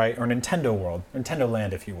world, right? Or Nintendo world, Nintendo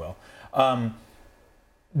land, if you will.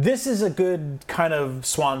 This is a good kind of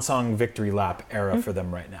swan song victory lap era for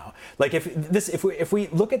them right now. Like if we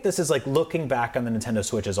look at this as like looking back on the Nintendo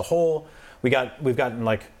Switch as a whole, we've gotten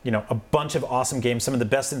like, you know, a bunch of awesome games, some of the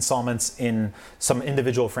best installments in some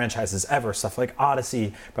individual franchises ever. Stuff like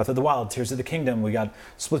Odyssey, Breath of the Wild, Tears of the Kingdom. We got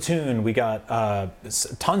Splatoon. We got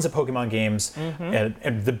tons of Pokemon games,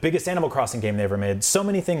 and the biggest Animal Crossing game they ever made. So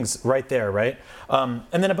many things right there, right? And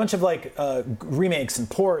then a bunch of like remakes and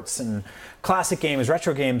ports and classic games,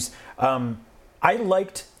 retro games. I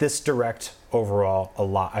liked this Direct overall a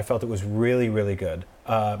lot. I felt it was really, really good.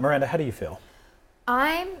 Miranda, how do you feel?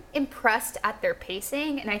 I'm impressed at their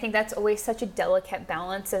pacing, and I think that's always such a delicate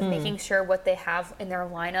balance of making sure what they have in their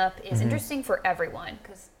lineup is interesting for everyone,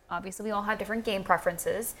 because obviously we all have different game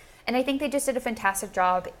preferences. And I think they just did a fantastic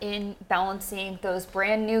job in balancing those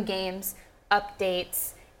brand new games,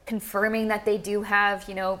 updates, confirming that they do have,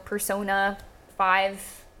 you know, Persona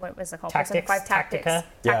 5, what was it called? Tactics, Persona 5 Tactics.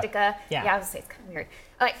 Tactica. Yeah, I was saying it's kind of weird.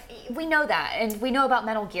 We know that, and we know about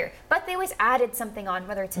Metal Gear, but they always added something on,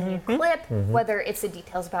 whether it's a new clip, whether it's the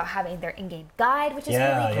details about having their in-game guide, which is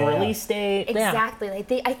really cool. Release date. Exactly.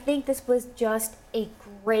 Like I think this was just a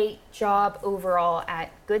great job overall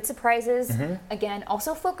at good surprises. Again,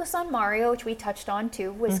 also focus on Mario, which we touched on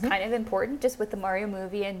too, was kind of important just with the Mario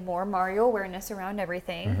movie and more Mario awareness around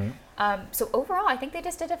everything. So overall, I think they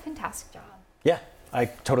just did a fantastic job. Yeah, I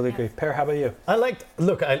totally agree. Per, how about you? I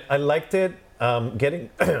liked it.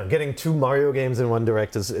 Getting 2 Mario games in one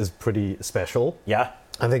Direct is pretty special. Yeah.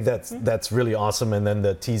 I think that's really awesome. And then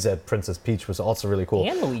the tease at Princess Peach was also really cool.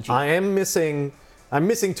 And Luigi. I'm missing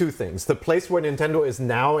 2 things. The place where Nintendo is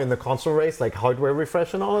now in the console race, like hardware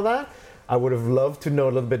refresh and all of that. I would have loved to know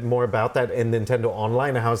a little bit more about that in Nintendo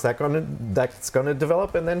Online and how's that's gonna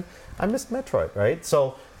develop. And then I missed Metroid, right?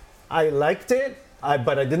 So I liked it,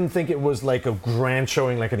 but I didn't think it was like a grand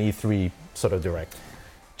showing like an E3 sort of Direct.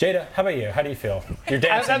 Jada, how about you? How do you feel? You're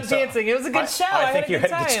dancing. I'm dancing. It was a good show. I think you had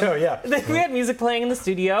a good show, yeah. We had music playing in the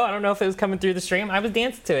studio. I don't know if it was coming through the stream. I was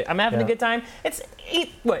dancing to it. I'm having a good time. It's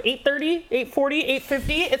 8:30, 8:40,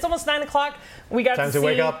 8:50. It's almost 9 o'clock. We got time to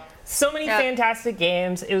wake up. So many fantastic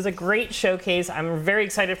games. It was a great showcase. I'm very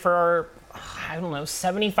excited for our,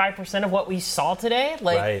 75% of what we saw today.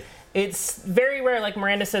 Right. It's very rare, like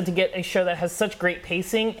Miranda said, to get a show that has such great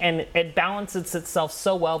pacing, and it balances itself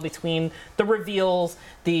so well between the reveals,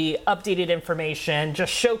 the updated information,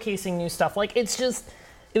 just showcasing new stuff. Like, it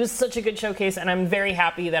was such a good showcase, and I'm very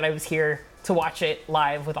happy that I was here to watch it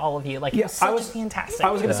live with all of you. Like, it was fantastic. I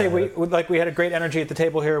was going to say, we had a great energy at the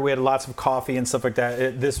table here. We had lots of coffee and stuff like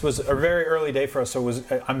that. This was a very early day for us, so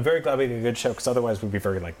I'm very glad we had a good show, because otherwise we'd be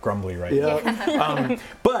very grumbly, right? Yeah.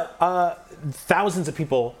 But thousands of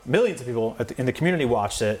people, millions of people in the community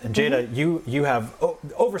watched it, and Jada, you have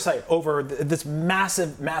oversight over this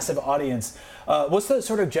massive audience. What's the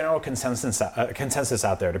sort of general consensus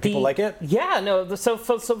out there? Do people like it? Yeah, no. So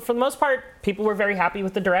for the most part, people were very happy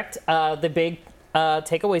with the Direct. The big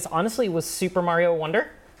takeaways, honestly, was Super Mario Wonder.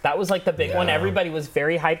 That was like the big one. Everybody was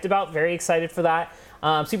very hyped about, very excited for that.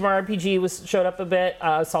 Super Mario RPG showed up a bit.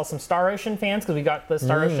 Saw some Star Ocean fans because we got the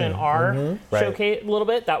Star Ocean R showcase a little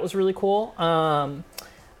bit. That was really cool.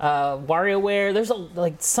 WarioWare. There's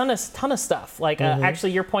a ton of stuff. Like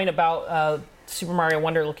actually, your point about Super Mario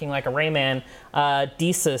Wonder looking like a Rayman.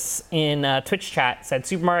 Desus in Twitch chat said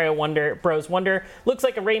Super Mario Bros. Wonder looks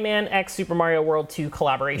like a Rayman x Super Mario World 2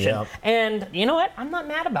 collaboration. Yep. And you know what? I'm not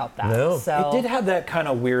mad about that. No. So, It did have that kind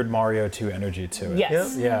of weird Mario 2 energy to it.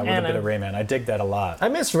 Yes. Yeah, with And a bit of Rayman. I dig that a lot. I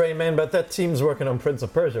miss Rayman, but that team's working on Prince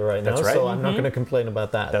of Persia right now, That's right. so I'm not going to complain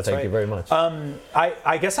about that. That's Thank right. you very much.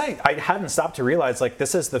 I guess I hadn't stopped to realize, like,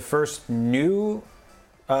 this is the first new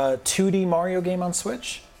 2D Mario game on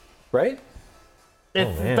Switch, right?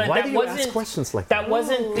 Man. But Why that do you wasn't, ask questions like that?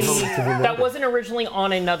 That wasn't originally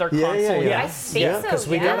on another console. yeah. yet. I think so. Because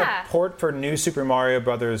we got a port for New Super Mario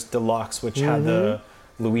Brothers Deluxe, which had the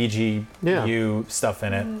Luigi U stuff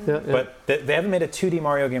in it. But they haven't made a 2D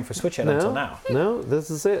Mario game for Switch yet until now. No, this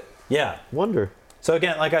is it. Yeah. Wonder. So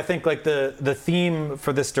again, like, I think, like, the theme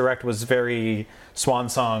for this direct was very swan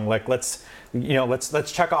song. Like, let's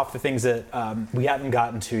check off the things that we haven't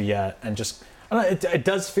gotten to yet, and just, I don't know, it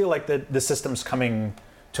does feel like the system's coming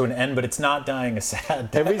to an end, but it's not dying a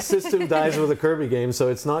sad death. Every system dies with a Kirby game, so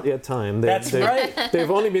it's not yet time. That's right.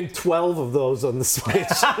 There've only been 12 of those on the Switch.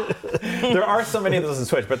 There are so many of those on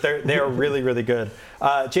Switch, but they are really, really good.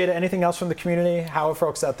 Jada, anything else from the community? How are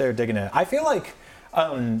folks out there digging it? I feel like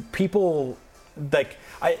people, like,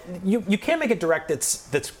 you can't make a direct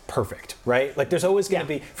that's perfect, right? Like, there's always going to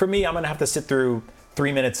be, for me, I'm going to have to sit through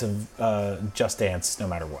 3 minutes of Just Dance no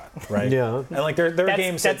matter what, right? Yeah. And, like, there are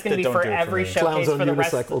games that gonna be don't for do it every for me. showcase Clowns on for the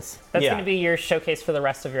rest. unicycles. That's going to be your showcase for the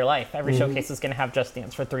rest of your life. Every showcase is going to have Just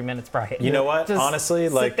Dance for 3 minutes, Brian. You know what? Just Honestly,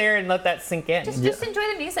 sit like, there and let that sink in. Just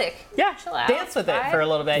enjoy the music. Yeah, Chill out. dance with it for a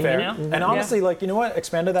little bit. fair. You know. And honestly, like, you know what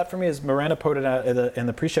expanded that for me is Miranda put it out in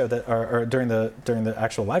the pre-show that, or during the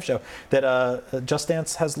actual live show, that Just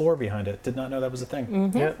Dance has lore behind it. Did not know that was a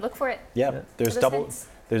thing. Yeah, look for it. Yeah, there's those double. hints.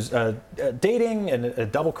 There's dating and a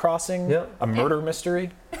double crossing, a murder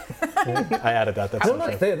mystery. I added that. That's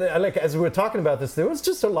Like, as we were talking about this, there was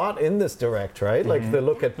just a lot in this direct, right? Like, the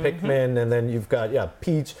look at Pikmin, and then you've got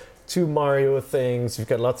Peach, 2 Mario things. You've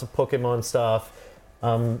got lots of Pokemon stuff.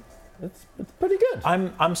 It's pretty good.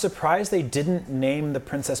 I'm surprised they didn't name the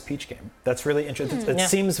Princess Peach game. That's really interesting. It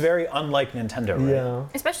seems very unlike Nintendo, right? Yeah.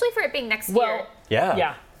 Especially for it being next year.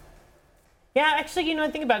 Yeah. Yeah, actually,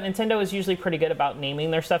 I think about Nintendo is usually pretty good about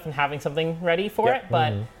naming their stuff and having something ready for it.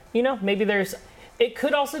 But, maybe it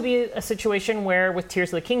could also be a situation where with Tears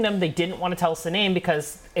of the Kingdom, they didn't want to tell us the name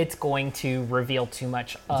because it's going to reveal too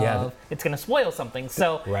much of, it's going to spoil something.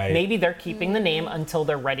 So maybe they're keeping the name until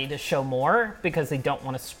they're ready to show more because they don't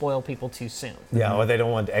want to spoil people too soon. Yeah, or they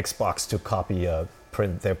don't want Xbox to copy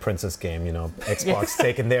their princess game, Xbox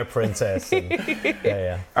taking their princess. And,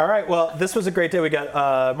 All right, well, this was a great day. We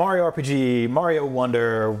got Mario RPG, Mario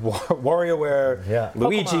Wonder, WarioWare,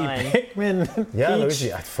 Luigi, Pokemon. Pikmin, Peach.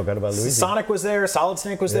 Luigi. I forgot about Luigi. Sonic was there, Solid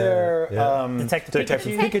Snake was there, Detective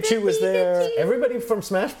Pikachu was there. Everybody from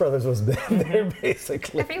Smash Brothers was there,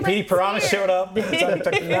 basically. Petey Piranha showed up.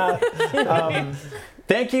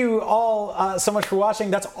 Thank you all so much for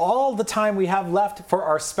watching. That's all the time we have left for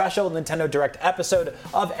our special Nintendo Direct episode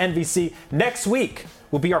of NVC. Next week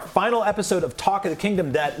will be our final episode of Talk of the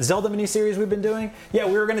Kingdom, that Zelda miniseries we've been doing. Yeah,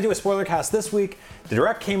 we were going to do a spoiler cast this week. The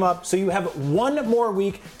Direct came up, so you have one more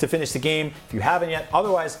week to finish the game if you haven't yet.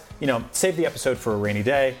 Otherwise, save the episode for a rainy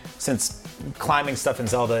day, since climbing stuff in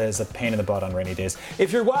Zelda is a pain in the butt on rainy days.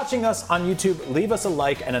 If you're watching us on YouTube, leave us a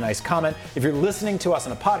like and a nice comment. If you're listening to us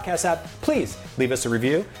on a podcast app, please leave us a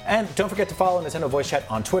review. And don't forget to follow Nintendo Voice Chat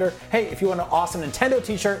on Twitter. Hey, if you want an awesome Nintendo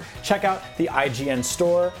t-shirt, check out the IGN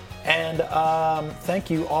store. And thank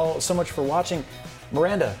you all so much for watching.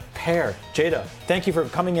 Miranda, Pear, Jada, thank you for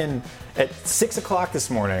coming in at 6 o'clock this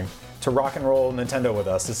morning to rock and roll Nintendo with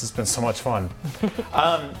us. This has been so much fun.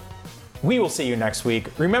 We will see you next week.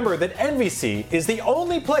 Remember that NVC is the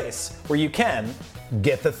only place where you can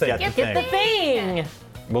get the thing. Get the thing.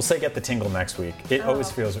 We'll say get the tingle next week. It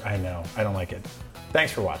always feels, I know, I don't like it.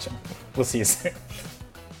 Thanks for watching. We'll see you soon.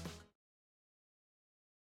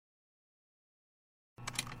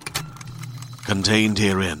 Contained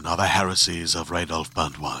herein are the heresies of Radolf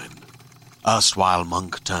Burntwine, erstwhile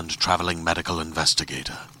monk turned traveling medical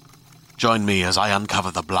investigator. Join me as I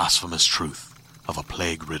uncover the blasphemous truth of a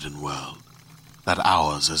plague-ridden world, that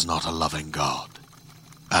ours is not a loving God,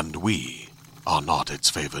 and we are not its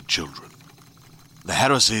favored children. The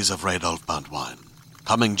heresies of Radolf Burntwine,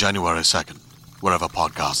 coming January 2nd, wherever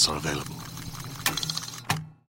podcasts are available.